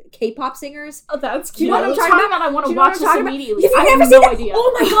like K-pop singers. Oh, that's Do cute. you know what I'm talking about? I want Do to you know what watch I'm this talking about? immediately. You've I never have seen no that? idea.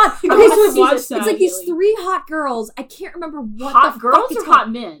 Oh my god! I Okay, have so to watch it's that like these immediately. 3 hot girls. I can't remember what Hot the girls fuck it's or called.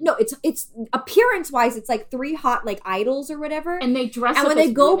 hot men? No, it's appearance-wise, it's like 3 hot like idols or whatever. And they dress And up when they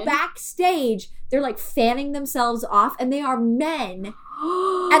as go women? backstage, they're like fanning themselves off, and they are men.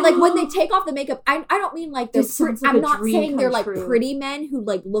 And like when they take off the makeup, I don't mean like they're. This sounds like I'm a not dream saying come they're like true. pretty men who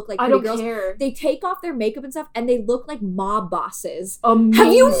like look like I pretty don't girls. care. They take off their makeup and stuff, and they look like mob bosses. Amazing.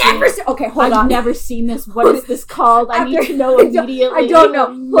 Have you never seen? Okay, hold I've on. never seen this. What is this called? I need to know immediately. I don't know.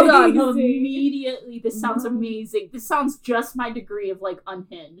 Hold on. Immediately. This sounds amazing. This sounds just my degree of like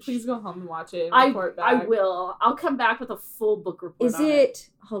unhinged. Please go home and watch it and I report back. will. I'll come back with a full book report. Is on it?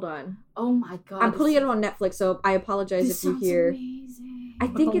 Hold on. Oh my god. I'm pulling it on Netflix, so I apologize This if you sounds hear. amazing. I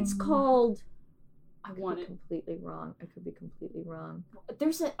think it's called. I want could it. be completely wrong. I could be completely wrong.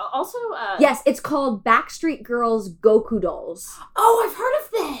 There's also Yes, it's called Backstreet Girls Goku Dolls. Oh, I've heard of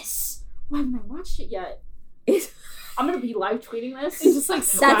this. Why haven't I watched it yet? It's I'm gonna be live tweeting this. It's just like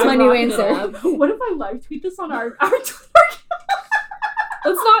That's my new skyrocketed answer. up. What if I live tweet this on our Twitter?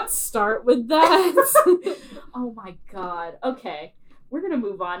 Let's not start with that. Oh my god. Okay. We're gonna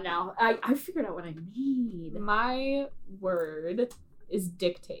move on now. I figured out what I need. My word is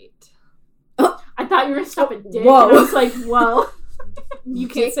dictate. I thought you were gonna stop at dick. Whoa. And I was like, well, You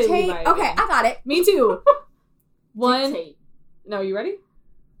can't say Dictate? Levi. Okay, again. I got it. Me too. One. dictate. No, you ready?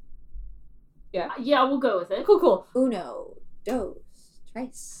 Yeah, we'll go with it. Cool. Uno, dos,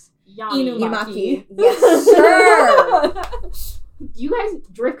 tres. Yami. Inumaki. Yes, sir. You guys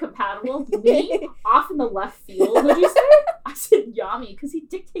drift compatible. Me off in the left field. What'd you say? I said Yami because he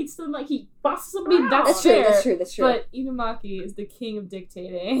dictates them like he bosses them I mean, around. that's That's fair. true. That's true. But Inumaki is the king of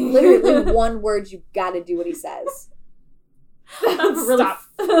dictating. Literally one word, you gotta do what he says. Really- Stop.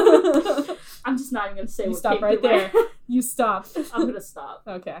 I'm just not even gonna say You what stop came right through there. my- You stop. I'm gonna stop.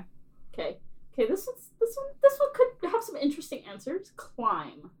 Okay. Okay. This one could have some interesting answers.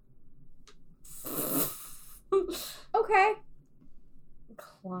 Climb. Okay,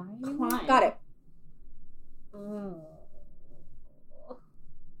 Climb. got it.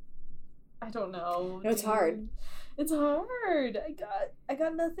 I don't know. No, it's hard. It's hard. I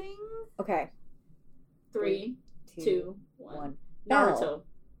got nothing. Okay, 3, 2, 1. 1. Naruto. Bell.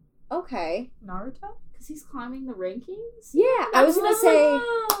 Okay. Naruto? Because he's climbing the rankings. Yeah, I was gonna say.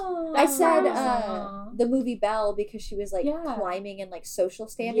 I That's said right. the movie Belle because she was like Yeah. climbing in like social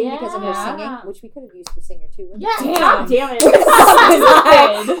standing because of her Yeah. singing, which we could have used for singer too. Yeah, Damn. God damn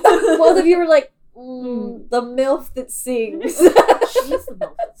it. Both of you were like, the MILF that sings. She's the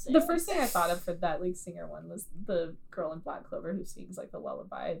milk that sings. The first thing I thought of for that lead singer one was the girl in Black Clover who sings like the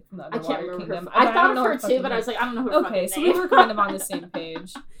lullaby from the I can't Underwater remember. Kingdom. I don't thought know of her her too, fucking but I was name. like, I don't know her Okay, fucking so name. we were kind of on the same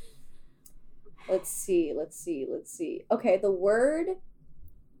page. Let's see. Okay, the word. Let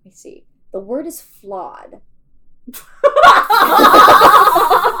me see. The word is flawed. Do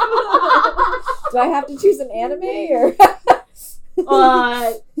I have to choose an anime or?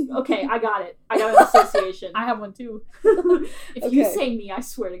 Okay, I got it. I got an association. I have one too. If you Okay. say me, I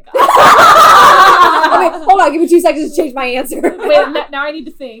swear to God. Okay, hold on. Give me 2 seconds to change my answer. Wait, now I need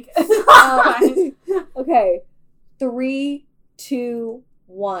to think. Okay. 3, 2,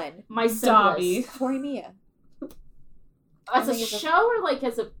 1. My Dobby. simplest. Tori Mia. As a I think it's a- show or like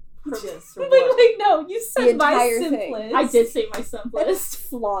as a premise? Or Wait, what? no, you The said my entire thing. simplest. I did say my It's simplest.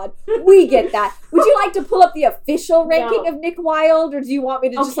 flawed. We get that. Would you like to pull up the official ranking No. of Nick Wilde, or do you want me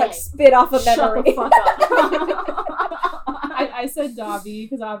to just like Okay. spit off a Shut memory? the fuck up. I said Dobby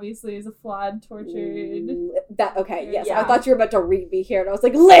because obviously he's a flawed, tortured. That okay? Yes, Yeah. I thought you were about to read me here, and I was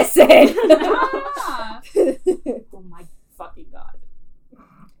like, listen. Ah. Oh my fucking god.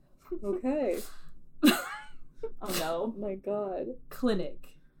 Okay. Oh no. Oh my god. Clinic.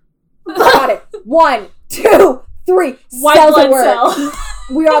 Got it. 1, 2, 3. White Cells blood at work. cell.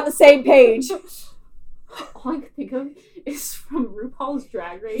 We're on the same page. All I can think of is from RuPaul's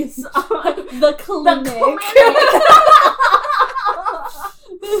Drag Race. The clinic.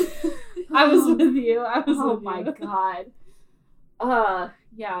 I was with you. Oh with my you. god.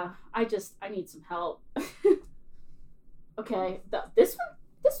 Yeah. I need some help. Okay. This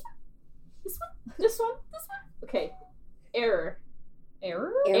one. Okay. Error.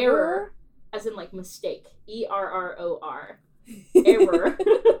 Error? As in like mistake. ERROR. Error.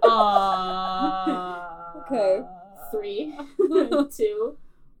 Okay. 3, 2,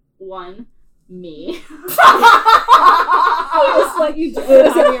 1. Me. I'll just let you do I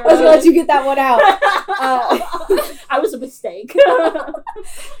was gonna let you get that one out. I was a mistake.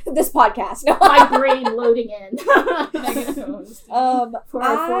 This podcast. No. My brain loading in. For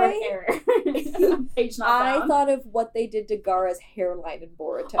error. Page not found. I thought of what they did to Gaara's hairline in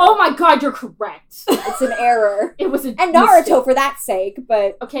Boruto. Oh my god, you're correct. It's an error. It was a and Naruto mistake. For that sake,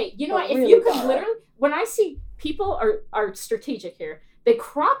 but okay, you know what? If really you could Gaara. literally, when I see people are strategic here, they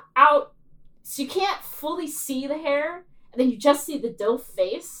crop out so you can't fully see the hair, and then you just see the doe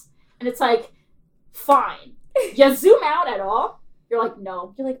face, and it's like, fine. You zoom out at all, you're like,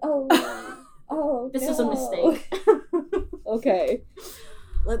 no. You're like, oh, This no. is a mistake. Okay.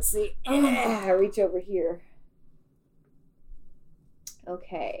 Let's see. Reach over here.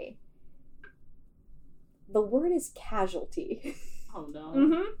 Okay. The word is casualty. Oh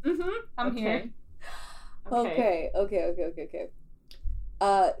no. I'm here. Okay.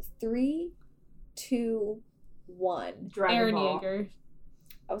 3, 2, 1. Dragon Aaron Ball. Yeager.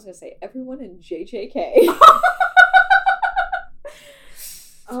 I was gonna say everyone in JJK.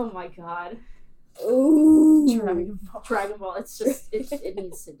 Oh my god. Ooh. Dragon Ball. It's just it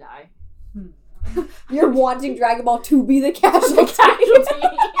needs to die. You're wanting Dragon Ball to be the casualty.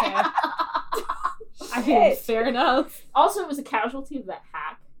 Yeah. I mean, fair enough. Also, it was a casualty of that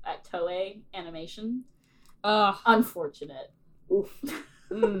hack at Toei Animation. Unfortunate. Oof.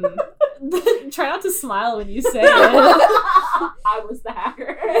 Try not to smile when you say it. I was the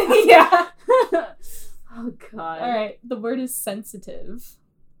hacker. Yeah. Oh god. Alright, the word is sensitive.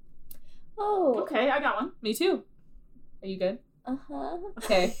 Oh. Okay, I got one. Me too. Are you good? Uh-huh.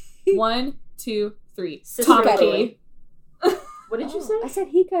 Okay. 1, 2, 3. Sister Tamaki. What did you I say? said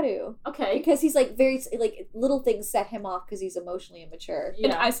Hikaru. Okay. Because he's like very like little things set him off because he's emotionally immature. And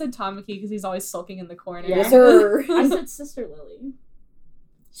Yeah. I said Tamaki because he's always sulking in the corner. Yeah. Yes, sir. I said Sister Lily.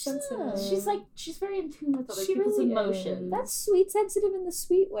 Sensitive. She's very in tune with other She people's really emotions. That's sweet, sensitive in the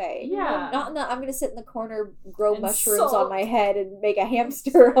sweet way. Yeah. Not in the I'm gonna sit in the corner, grow And mushrooms sulk. on my head and make a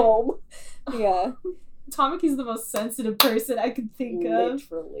hamster home. Yeah. Tamaki's the most sensitive person I could think of.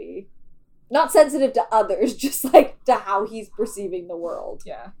 Literally. Not sensitive to others, just like to how he's perceiving the world.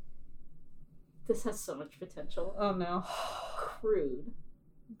 Yeah. This has so much potential. Oh no. Crude.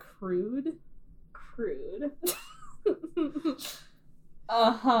 Crude? Crude.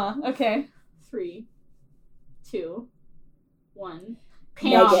 Okay. 3, 2, 1.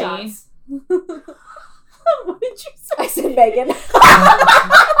 Megan. Panty shots. What did you say? I said Megan. I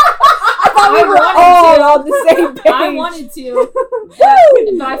thought we were wanted all to. on the same page. I wanted to,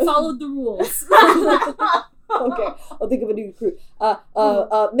 but I followed the rules. Okay, I'll think of a new crew.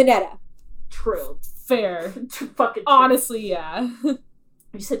 Minetta. True. Fair. Fucking true. Honestly, yeah.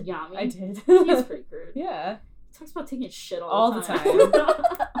 You said Yami. I did. He's pretty crude. Yeah. He talks about taking shit all All the the time.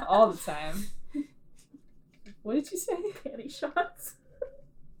 All the time. What did you say? Panty shots.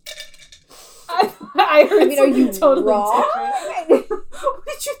 I heard Are you something totally wrong? different. What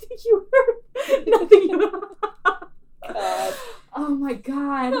did you think you heard? Nothing. God. Oh my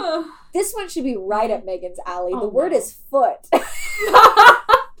god. This one should be right up Megan's alley. Oh, The word no. is foot.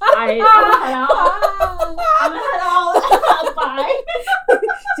 I'm out. Bye.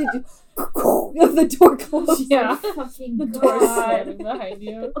 Did you? The door closed. Yeah. Fucking The door's God. slamming behind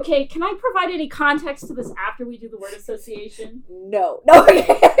you. Okay, can I provide any context to this after we do the word association? No.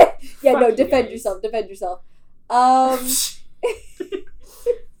 Yeah, Fuck no. you Defend guys. yourself. Defend yourself. God.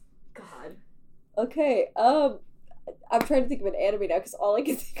 Okay. I'm trying to think of an anime now because all I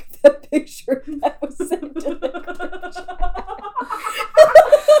can think of that picture that was sent to the group chat.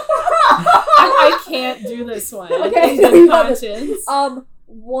 I can't do this one. Okay, In good you got this. conscience.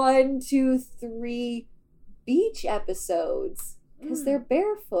 1, 2, 3 beach episodes because they're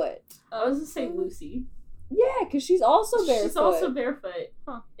barefoot. I was gonna say Lucy. Yeah, because she's also barefoot. She's also barefoot.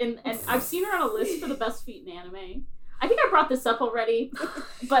 Huh. And I've seen her on a list for the best feet in anime. I think I brought this up already,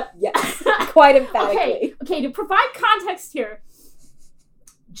 but Yes, quite emphatically. Okay, to provide context here,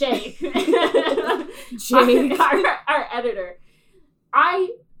 Jay, Jake. our editor,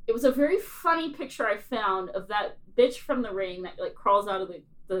 it was a very funny picture I found of that bitch from The Ring that like crawls out of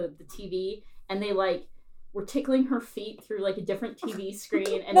the TV, and they like were tickling her feet through like a different TV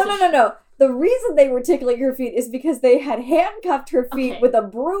screen. And No. The reason they were tickling her feet is because they had handcuffed her feet Okay. with a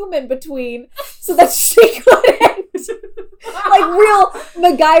broom in between so that she couldn't. Like real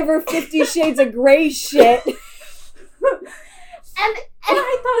MacGyver 50 Shades of Grey shit. And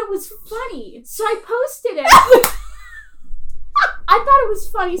I thought it was funny, so I posted it. I thought it was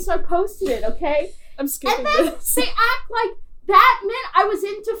funny, so I posted it, okay? I'm skipping And then this. they act like that meant I was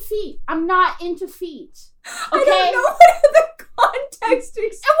into feet. I'm not into feet. Okay? I don't know what the context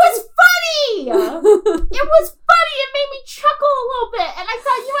is. It was funny! It was funny! It made me chuckle a little bit, and I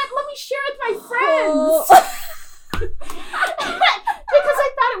thought, you know what, let me share it with my friends! I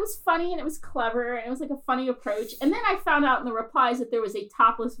thought it was funny and it was clever and it was like a funny approach. And then I found out in the replies that there was a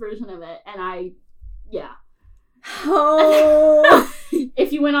topless version of it, and Oh.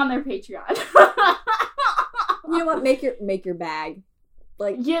 if you went on their Patreon. You know what? Make your bag.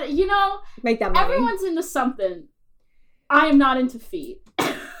 Like, yeah, make that money. everyone's into something. I am not into feet.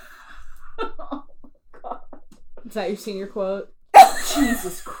 Oh, God. Is that your senior quote?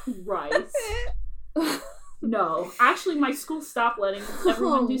 Jesus Christ. No. Actually, my school stopped letting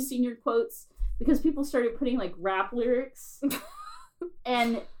everyone do senior quotes because people started putting, like, rap lyrics.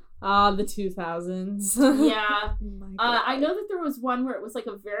 And... the 2000s. Yeah. Oh I know that there was one where it was, like,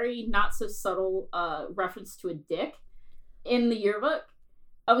 a very not-so-subtle reference to a dick in the yearbook.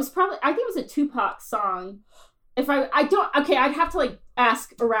 I think it was a Tupac song. I'd have to, like,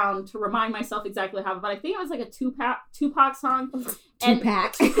 ask around to remind myself exactly how, but I think it was, like, a Tupac song.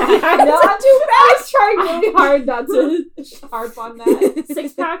 Tupac. I was trying really hard not to harp on that.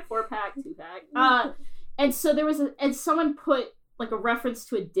 6-pack, 4-pack, 2-pack. And so there was and someone put, like, a reference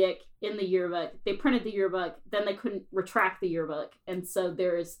to a dick in the yearbook. They printed the yearbook, then they couldn't retract the yearbook. And so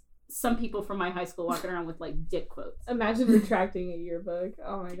there's some people from my high school walking around with, like, dick quotes. Imagine retracting a yearbook.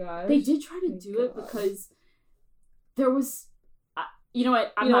 Oh my gosh. They did try to do it because there was... you know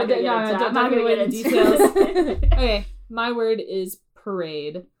what? I'm not going to get into details. Okay, my word is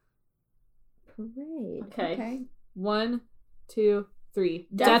parade. Parade. Okay. 1, 2, 3.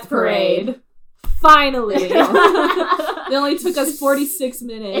 Death Parade. Finally. It only took us 46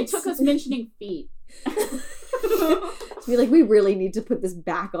 minutes. It took us mentioning feet. To be like, we really need to put this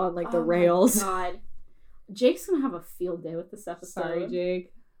back on, like, the rails. Oh my God. Jake's gonna have a field day with this episode. Sorry,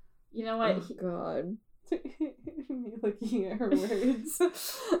 Jake. You know what? Oh, God. Me looking at her words.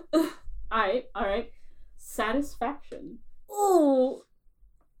 Alright. Satisfaction. Oh.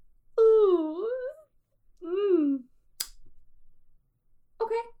 Ooh. Mm.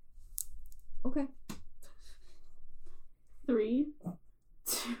 Okay. 3,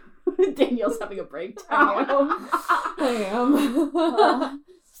 2. Danielle's having a breakdown. I am.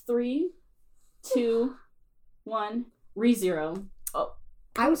 3, 2, 1. Re-zero. Oh.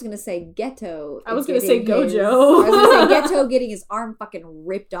 I was gonna say Ghetto. I was gonna say Gojo. I was gonna say Ghetto getting his arm fucking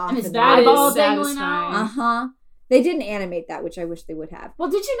ripped off. And his That is eyeball dangling satisfying. out. They didn't animate that, which I wish they would have. Well,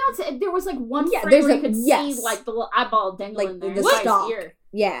 did you not say there was, like, one Yeah, frame there's where a- you could yes. see, like, the little eyeball dangling Like, there the inside stalk. his ear?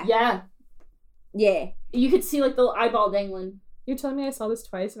 Yeah. Yeah. You could see, like, the little eyeball dangling. You're telling me I saw this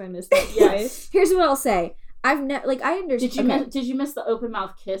twice and I missed that Yes. twice? Here's what I'll say. I've never, like, I understand. Did you miss the open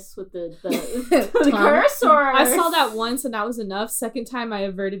mouth kiss with the Tongue? curse, or I saw that once and that was enough. Second time I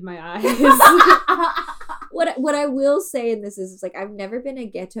averted my eyes. What I will say in this is like, I've never been a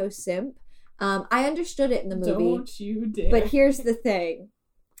Ghetto simp. I understood it in the movie. Don't you dare. But here's the thing.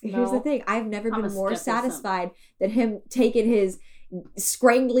 No. I've never I'm been a more Ghetto simp. satisfied than him taking his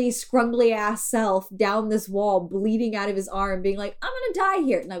scrungly ass self down this wall, bleeding out of his arm, being like, I'm gonna die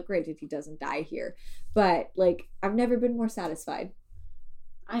here. Now, granted, he doesn't die here, but like, I've never been more satisfied.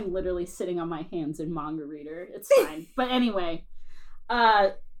 I'm literally sitting on my hands in manga reader. It's fine. But anyway,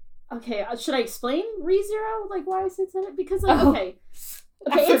 okay. Should I explain ReZero? Like, why I said it? Because, like, okay.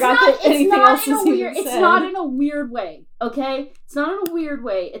 I forgot that anything else was even It's said. not in a weird way, okay? It's not in a weird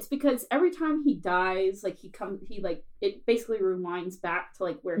way. It's because every time he dies, like, it basically rewinds back to,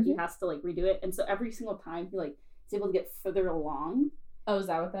 like, where he has to, like, redo it. And so every single time he, like, is able to get further along. Oh, is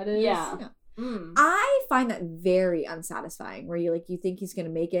that what that is? Yeah. Mm. I find that very unsatisfying, where you think he's gonna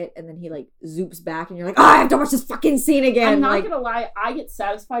make it, and then he like zoops back, and you're like, oh, I have to watch this fucking scene again. I'm not like, gonna lie, I get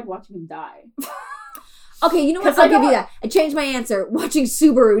satisfied watching him die. okay, you know what? 'Cause I'll I give you don't- that. I changed my answer. Watching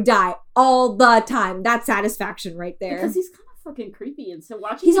Subaru die all the time. That's satisfaction right there. Because he's kind of fucking creepy, and so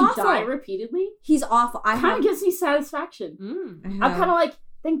watching He's him awful. die repeatedly He's awful. I kind of have. gives me satisfaction. Mm. I'm kind of like,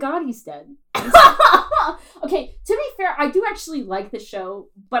 thank God he's dead. Okay, to be fair, I do actually like the show,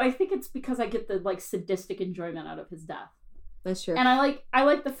 but I think it's because I get the like sadistic enjoyment out of his death, That's true. and I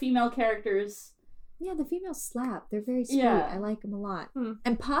like the female characters. Yeah, the females slap. They're very sweet. Yeah. I like them a lot. Hmm.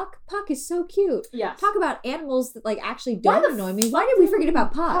 And Puck is so cute. Yeah, Talk about animals that like actually Why don't the annoy me. Why did we forget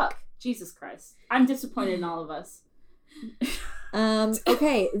about Puck? Jesus Christ, I'm disappointed in all of us.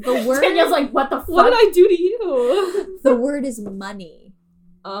 Okay, the word Danielle's like, what the fuck? What did I do to you? the word is money.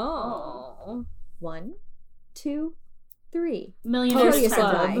 Oh. 1, 2, 3. Millionaire Host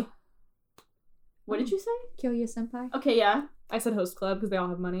Detective. Club. What did you say? Kyoya senpai. Okay, yeah, I said host club because they all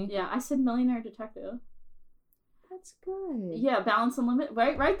have money. yeah. I said Millionaire Detective. That's good. Yeah, Balance Unlimited.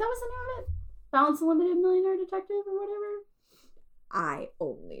 Right. That was the name of it. Balance Unlimited Millionaire Detective or whatever. I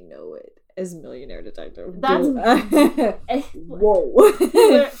only know it as Millionaire Detective. That's- Whoa.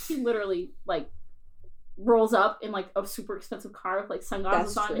 He literally like rolls up in like a super expensive car with like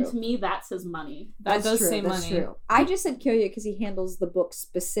sunglasses That's on, true. and to me that says money. That does true, say that's money. true. I just said Kyoya because he handles the book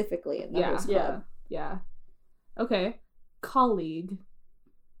specifically in the host club. Yeah. Okay. Colleague.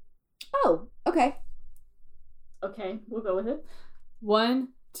 Oh, okay. Okay, we'll go with it. 1,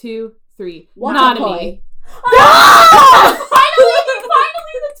 2, 3. Watakoi. Nanami.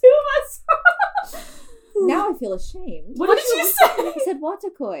 Finally, the two of us. Now I feel ashamed. What did you say? I said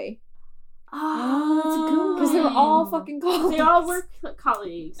Watakoi. Oh, that's a good Because they were all one. fucking colleagues. They all work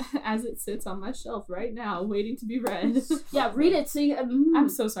colleagues. As it sits on my shelf right now, waiting to be read. Yeah, read it. So you, I'm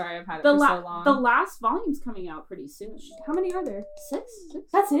so sorry I've had it the for so long. the last volume's coming out pretty soon. How many are there? 6?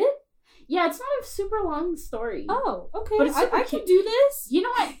 That's it? Yeah, it's not a super long story. Oh, okay. But it's super I can cute. do this. You know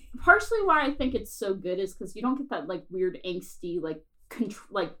what? Partially why I think it's so good is because you don't get that like weird angsty like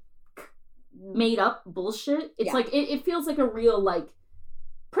made up bullshit. It's Yeah. like it feels like a real like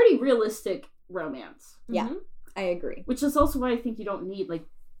pretty realistic romance. Yeah. Mhm. I agree. Which is also why I think you don't need like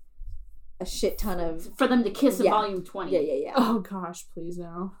A shit ton of... for them to kiss in Yeah. volume 20. Yeah. Oh gosh, please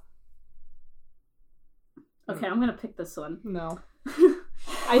no. Okay, I'm gonna pick this one. No.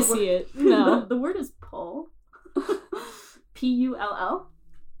 I see it. No. The word is pull. Pull.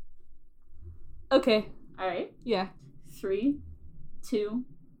 Okay. All right. Yeah. 3, 2,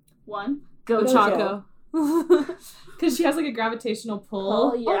 1. Go Ochako. Because she has like a gravitational pull.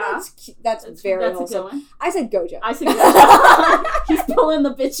 Oh yeah. Oh, that's cute. That's very That's a wholesome. good one. I said Gojo. I said Gojo. He's pulling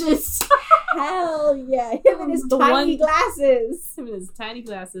the bitches. Hell yeah. Him and his The tiny one- glasses. Him and his tiny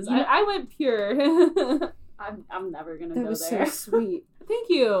glasses. You know- I went pure. I'm never gonna That go was there. so sweet. Thank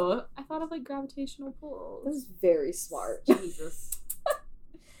you. I thought of like gravitational pulls. That was very smart. Jesus.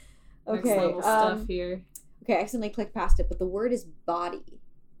 Next Okay. level stuff here. Okay, I accidentally clicked past it, but the word is body.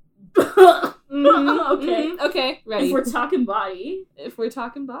 Okay. Okay. Ready. If we're talking body. If we're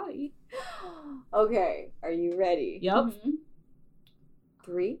talking body. Okay, are you ready? Yep. Mhm.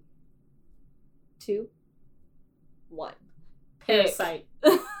 3, 2, 1. Parasite.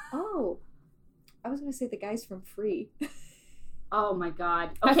 Oh, I was gonna say the guys from Free. Oh my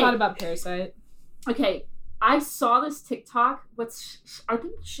god. I Okay. thought about Parasite. Okay. I saw this TikTok. I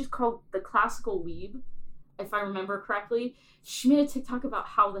think she's called the Classical Weeb, if I remember correctly. She made a TikTok about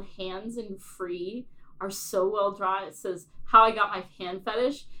how the hands in Free are so well drawn. It says, "How I got my hand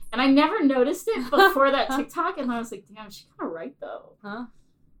fetish," and I never noticed it before that TikTok. And I was like, "Damn, she kind of right though." Huh?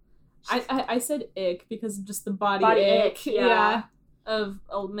 I said ick because of just the body Ick, ick. yeah. Of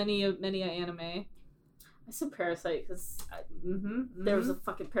many a anime. I said Parasite because Mm-hmm. there was a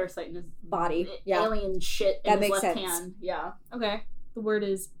fucking parasite in his Body. Yeah. alien shit in That his makes left sense. hand. Yeah. Okay. The word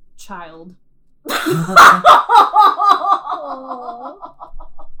is child.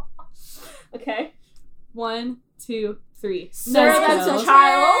 Okay. 1, 2, 3. Sir, that's Nezuko. a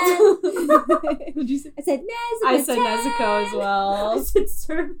child. What'd you say? I said Nezuko. I said Nezuko as I well. said,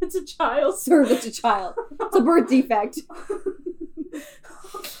 "Sir, it's a child." Sir, that's a child. It's a birth defect.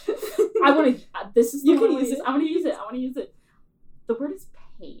 I want to. This is the You one can I wanna use use. it. I want to use it. I want to use it. The word is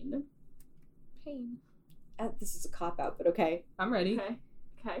pain. Pain. This is a cop out, but okay. I'm ready. Okay.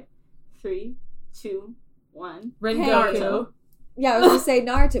 Okay. 3, 2, 1. Rengoku. Naruto. Yeah, I was gonna say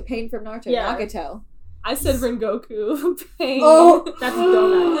Naruto. Pain from Naruto. Yeah. Nagato. I said Rengoku. Pain. Oh. That's a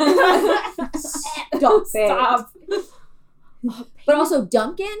donut. Stop it. Stop. But also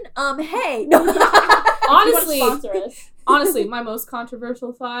Duncan. Hey. Honestly, Sponsor us. honestly, my most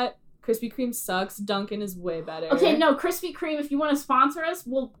controversial thought: Krispy Kreme sucks. Dunkin' is way better. Okay, no, Krispy Kreme. If you want to sponsor us,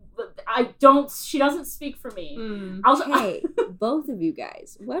 well, I don't. She doesn't speak for me. Mm. I'll. Hey, both of you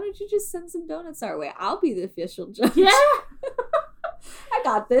guys, why don't you just send some donuts our way? I'll be the official judge. Yeah. I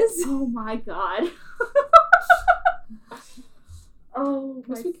got this. Oh my god. Oh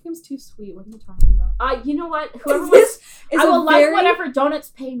my. Krispy Kreme's too sweet. What are you talking about? You know what? Whoever This wants, is I will a like very, whatever donuts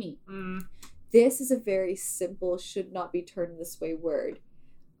pay me. Mm. This is a very simple, should not be turned this way word.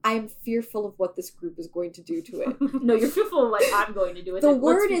 I am fearful of what this group is going to do to it. No, you're fearful of what I'm going to do with The it. Let's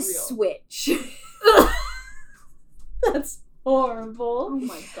word be is real. switch. That's horrible. Oh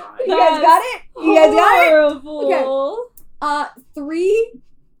my god. You guys got it? You guys got it? Horrible. Okay. 3,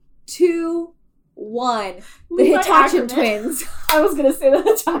 2, 1. The Leave my Hitachin acronym. twins. I was gonna say the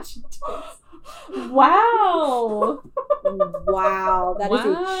Hitachin twins. Wow. Wow, that is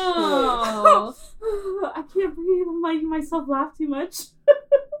a Wow. I can't breathe. I'm making myself laugh too much.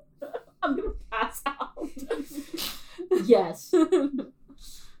 I'm gonna pass out. Yes.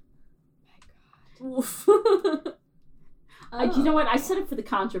 Oof. You know what? I said it for the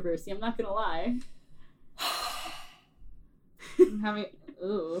controversy. I'm not gonna lie. I'm having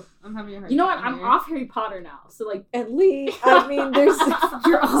Ooh, I'm having a hard You know what? time I'm here. off Harry Potter now. So like, At least, I mean, there's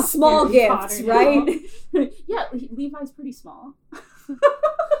you're off small Harry gifts, Potter now. right? Yeah, Levi's pretty small.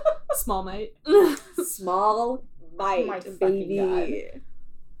 Small mite. Small bite, My fucking baby.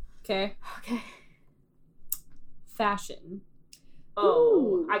 Okay. Okay. Fashion.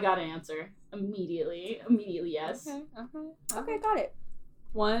 Oh, Ooh. I got an answer immediately. Immediately, yes. Okay, got it.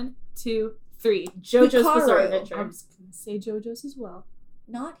 1, 2, 3. JoJo's Hikaru. Bizarre I Adventure. was gonna say JoJo's as well.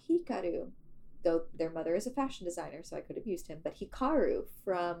 Not Hikaru, though their mother is a fashion designer, so I could have used him. But Hikaru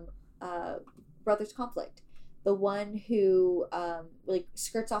from Brothers Conflict, the one who like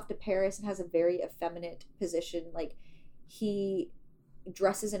skirts off to Paris and has a very effeminate position. Like he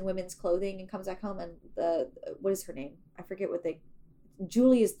dresses in women's clothing and comes back home, and what is her name? I forget what they.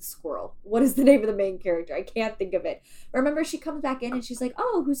 Julie is the squirrel. What is the name of the main character? I can't think of it. Remember, she comes back in and she's like,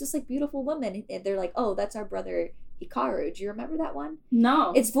 "Oh, who's this like beautiful woman?" And they're like, "Oh, that's our brother Hikaru." Do you remember that one?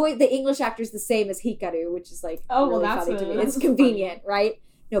 No. It's the English actor's the same as Hikaru, which is like Oh, well, really that's funny to me. that's It's convenient, right?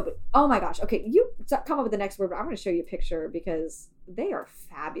 No, but oh my gosh. Okay, you come up with the next word, but I'm going to show you a picture because they are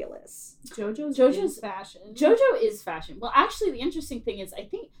fabulous. JoJo's fashion. JoJo is fashion. Well, actually, the interesting thing is, I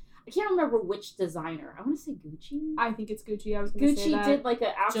can't remember which designer. I want to say Gucci. I think it's Gucci. I was gonna say Gucci that. did like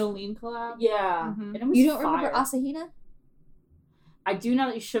a Jolene collab. Yeah, Mhm. and it was You don't fire. remember Asahina? I do know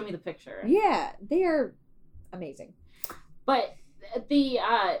that you showed me the picture. Yeah, they are amazing. But the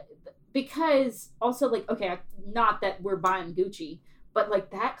because also like okay, not that we're buying Gucci, but like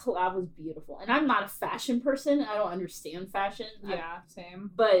that collab was beautiful. And I'm not a fashion person. I don't understand fashion. Yeah,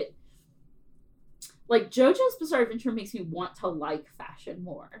 same. But like JoJo's Bizarre Adventure makes me want to like fashion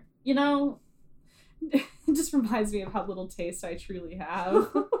more. You know? It just reminds me of how little taste I truly have.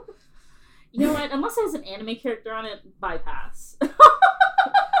 You know what? Unless it has an anime character on it, bypass.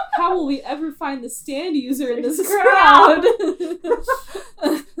 How will we ever find the stand user in this Crowd.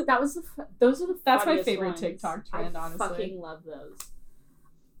 crowd? Those are the That's my funniest favorite ones. TikTok trend, I honestly. fucking love those.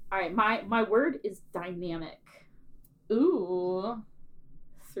 All right, my word is dynamic. Ooh.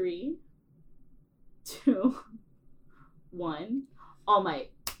 3, 2, 1. All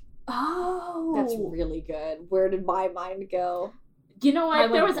Might. Oh. That's really good. Where did my mind go? You know I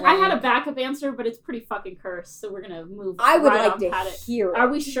what? went I had a blank. backup answer, but it's pretty fucking cursed, so we're gonna move. I would right like on to pat it. hear it. Are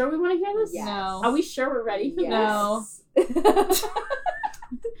we sure we want to hear this? Yes. No. Are we sure we're ready for No. Yes. this?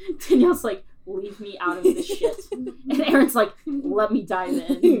 Danielle's like, leave me out of this shit, and Aaron's like, let me dive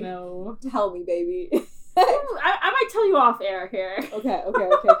in. No. Tell me, baby. I might tell you off air here. Okay.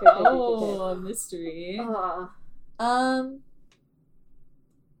 Oh, a mystery.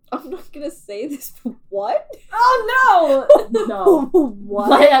 I'm not gonna say this, but what? Oh no! No.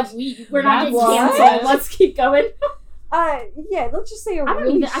 What? We're not getting What? canceled. Let's keep going. Yeah, let's just say a I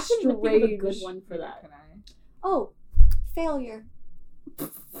really can't even think of a strange. good one for that. Can I? Oh, failure.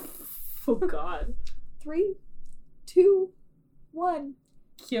 Oh God. 3, 2, 1.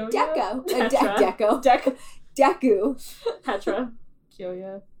 Kyoya? Deco. Tetra. Deku. Petra.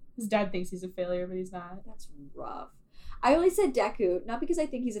 Kyoya. His dad thinks he's a failure, but he's not. That's rough. I only said Deku, not because I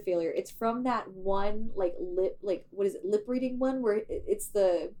think he's a failure. It's from that one, lip reading one where it's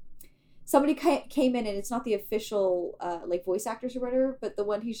the... Somebody came in and it's not the official, voice actors or whatever, but the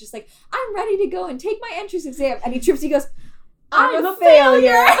one he's just like, I'm ready to go and take my entrance exam. And he trips, he goes, I'm a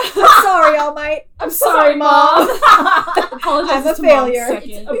failure. I'm sorry, All Might. I'm sorry, Mom. Apologize I'm a to Mom failure. second.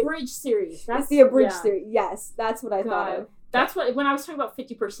 It's a bridge series. That's the abridged yeah. series. Yes, that's what I thought God. of. That's what, when I was talking about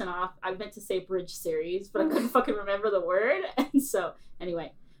 50% off, I meant to say bridge series, but I couldn't fucking remember the word. And so,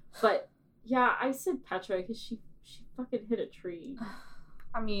 anyway. But, yeah, I said Petra because she fucking hit a tree.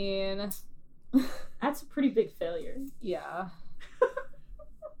 I mean, That's a pretty big failure. yeah.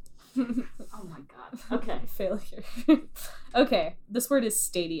 Oh my God. Okay. Failure. Okay, this word is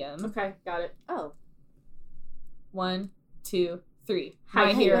stadium. Okay, got it. Oh. 1, 2, 3. My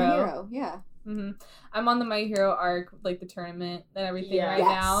My Hey, Hero. My Hero, yeah. Mm-hmm. I'm on the My Hero arc, like the tournament and everything Yeah. right Yes.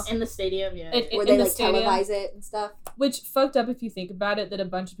 now. In the stadium, yeah. It- Where in they the like stadium. televise it and stuff. Which fucked up if you think about it, that a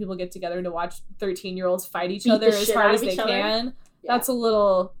bunch of people get together to watch 13-year-olds fight each Beat other the as shit hard out as of they each other. can. Yeah. That's a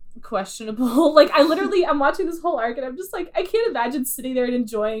little questionable. Like, I'm watching this whole arc and I'm just like, I can't imagine sitting there and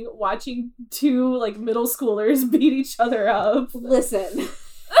enjoying watching two, like, middle schoolers beat each other up. Listen.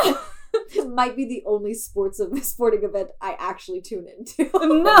 This might be the only sporting event I actually tune into.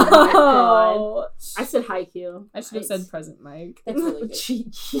 No! I said Haikyuu. I should have said present Mike. That's really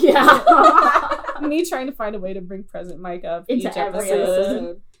good. Yeah. Me trying to find a way to bring present Mike up Into each every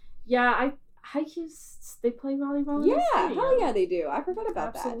episode. Yeah, Haikyuu's, they play volleyball in Yeah, the stadium. hell yeah, they do. I forgot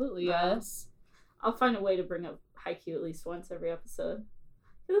about Absolutely, Uh, yes. I'll find a way to bring up Haikyuu at least once every episode.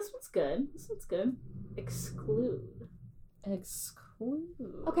 Yeah, this one's good. Exclude. clue.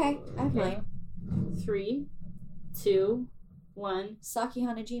 Okay, I have Okay. mine. 3, 2, 1. Saki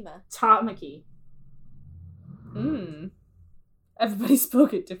Hanajima. Tamaki. Everybody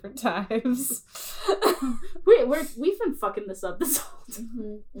spoke at different times. We've been fucking this up this whole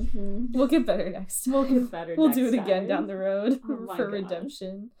time. We'll get better next time. We'll get better. We'll next do it again time. down the road Oh my for God.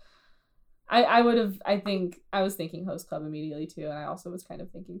 redemption. I think I was thinking Host Club immediately too, and I also was kind of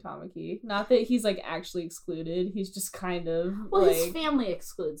thinking Tamaki. Not that he's like actually excluded, he's just kind of Well, like, his family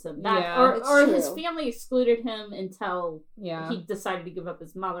excludes him. Yeah. It's Or his true. family excluded him until yeah. he decided to give up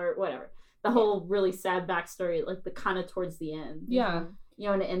his mother, whatever. The whole really sad backstory, like the kind of towards the end. Yeah. You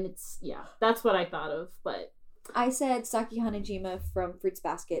know, and it's, yeah, that's what I thought of, but. I said Saki Hanajima from Fruits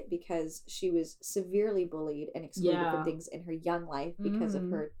Basket because she was severely bullied and excluded Yeah. from things in her young life because of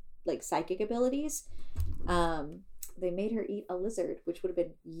her like psychic abilities. They made her eat a lizard, which would have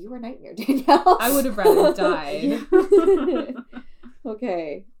been your nightmare, Danielle. I would have rather died.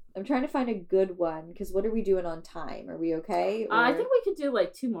 Okay. I'm trying to find a good one because what are we doing on time? Are we okay? I or- think we could do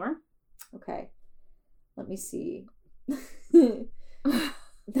like 2 more. Okay. Let me see. That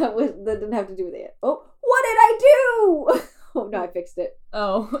didn't have to do with it. Oh, what did I do? Oh no, I fixed it.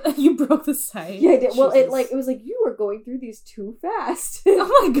 Oh, you broke the site. Yeah, I did. Well, it Jesus. was like you were going through these too fast.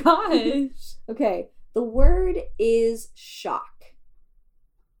 Oh my gosh. Okay. The word is shock.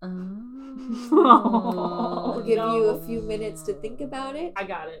 Oh. I'll give you a few minutes to think about it. I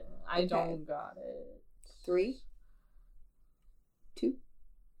got it. I don't got it. 3, 2,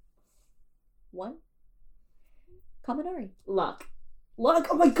 1. Kaminari. Luck. Luck.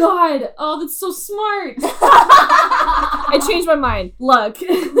 Oh my god. Oh, that's so smart. I changed my mind. Luck.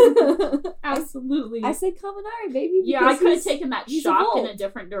 Absolutely. I said Kaminari, baby. Yeah, I because could have he's- taken that he's shock in a evolved.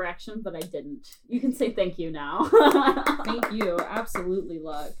 different direction, but I didn't. You can say thank you now. Thank you. Absolutely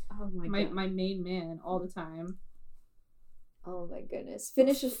luck. Oh my god. My main man all the time. Oh my goodness!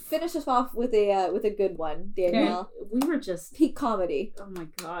 Finish us off with a good one, Danielle. We were just. Peak comedy. Oh my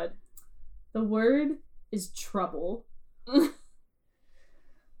god. The word is trouble.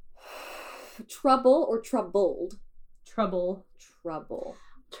 Trouble or troubled? Trouble. Trouble.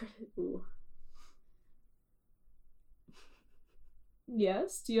 Ooh.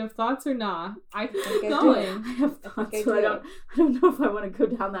 Yes. Do you have thoughts or not? I can think keep I do. going. I have thoughts, I but I don't know if I want to go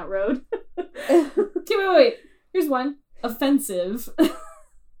down that road. Okay, wait. Here's one. Offensive.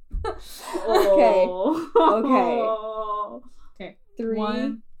 Oh. Okay. 3.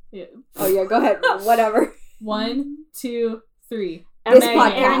 One. Yeah. Oh yeah, go ahead. Whatever. 1, 2, 3. This Megan,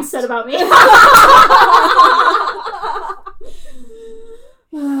 podcast. Aaron said about me.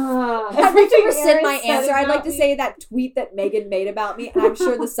 Every time I rescind Aaron my said answer, I'd about like to me. say that tweet that Megan made about me, and I'm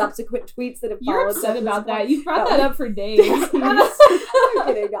sure the subsequent tweets that have You're followed. upset since about this that. point- You brought No. that up for days. I'm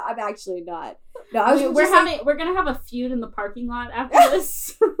kidding. No, I'm actually not. No, I was We're gonna have a feud in the parking lot after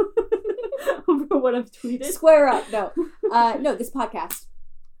this over what I've tweeted. square up. No, no, this podcast.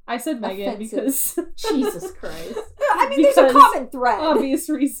 I said Megan because Jesus Christ. I mean, there's a Because- common thread. obvious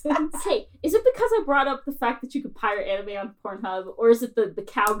reasons. Hey, is it because I brought up the fact that you could pirate anime on Pornhub, or is it the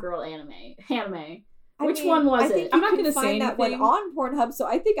cowgirl anime? I Which mean, one was I it? think I'm you not can gonna say find that one anything. on Pornhub, so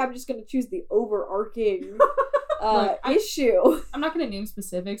I think I'm just going to choose the overarching Look, issue. I'm not going to name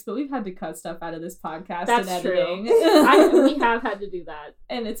specifics, but we've had to cut stuff out of this podcast That's and true. editing. We have had to do that.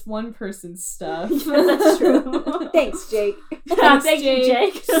 And it's one person's stuff. Yeah, that's true. Thanks, Jake. Yeah, Thanks, thank you,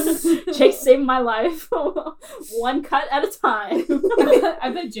 Jake. Jake saved my life. One cut at a time. I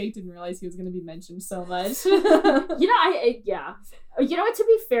bet Jake didn't realize he was going to be mentioned so much. You know, yeah. You know what, to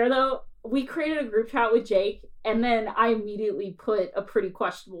be fair, though, we created a group chat with Jake, and then I immediately put a pretty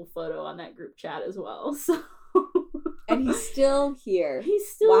questionable photo on that group chat as well, so... And he's still here. He's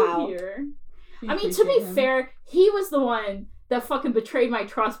still Wow. here. We I mean, to be appreciate him. fair, he was the one that fucking betrayed my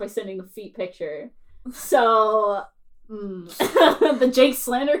trust by sending the feet picture. So, the Jake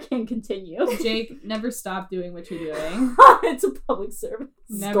slander can continue. Jake, never stop doing what you're doing. It's a public service.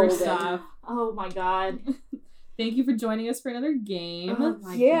 Never Golden. stop. Oh my god. Thank you for joining us for another game. Oh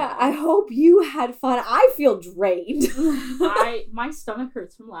my Yeah, God. I hope you had fun. I feel drained. My stomach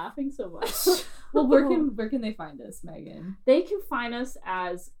hurts from laughing so much. Well, where can they find us, Megan? They can find us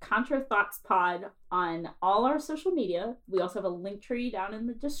as Contra Thoughts Pod on all our social media. We also have a link tree down in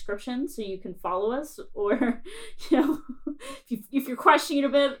the description so you can follow us, or, you know, if you're questioning it a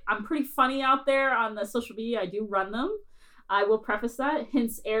bit, I'm pretty funny out there on the social media. I do run them. I will preface that,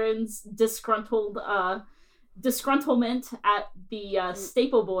 hence Aaron's disgruntlement at the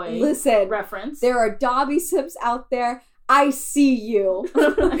Staple Boy Listen, reference. there are Dobby Sims out there. I see you.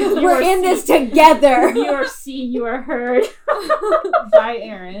 You We're are in this together. You are seen, you are heard. By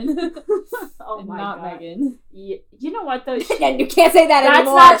Aaron. Oh And my not god. Megan. You know what though? And you can't say that That's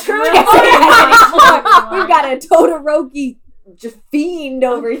anymore. not true You can't say that anymore. anymore. We've got a Todoroki just fiend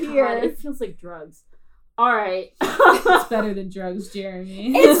over Oh, God, here. it feels like drugs. All right. It's better than drugs,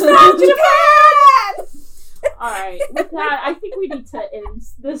 Jeremy. It's from Japan! All right. With that, I think we need to end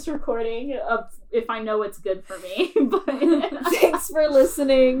this recording of if I know what's good for me. But Thanks for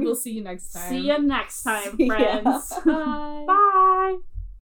listening. We'll see you next time. see you next time, See ya. friends. Bye. Bye.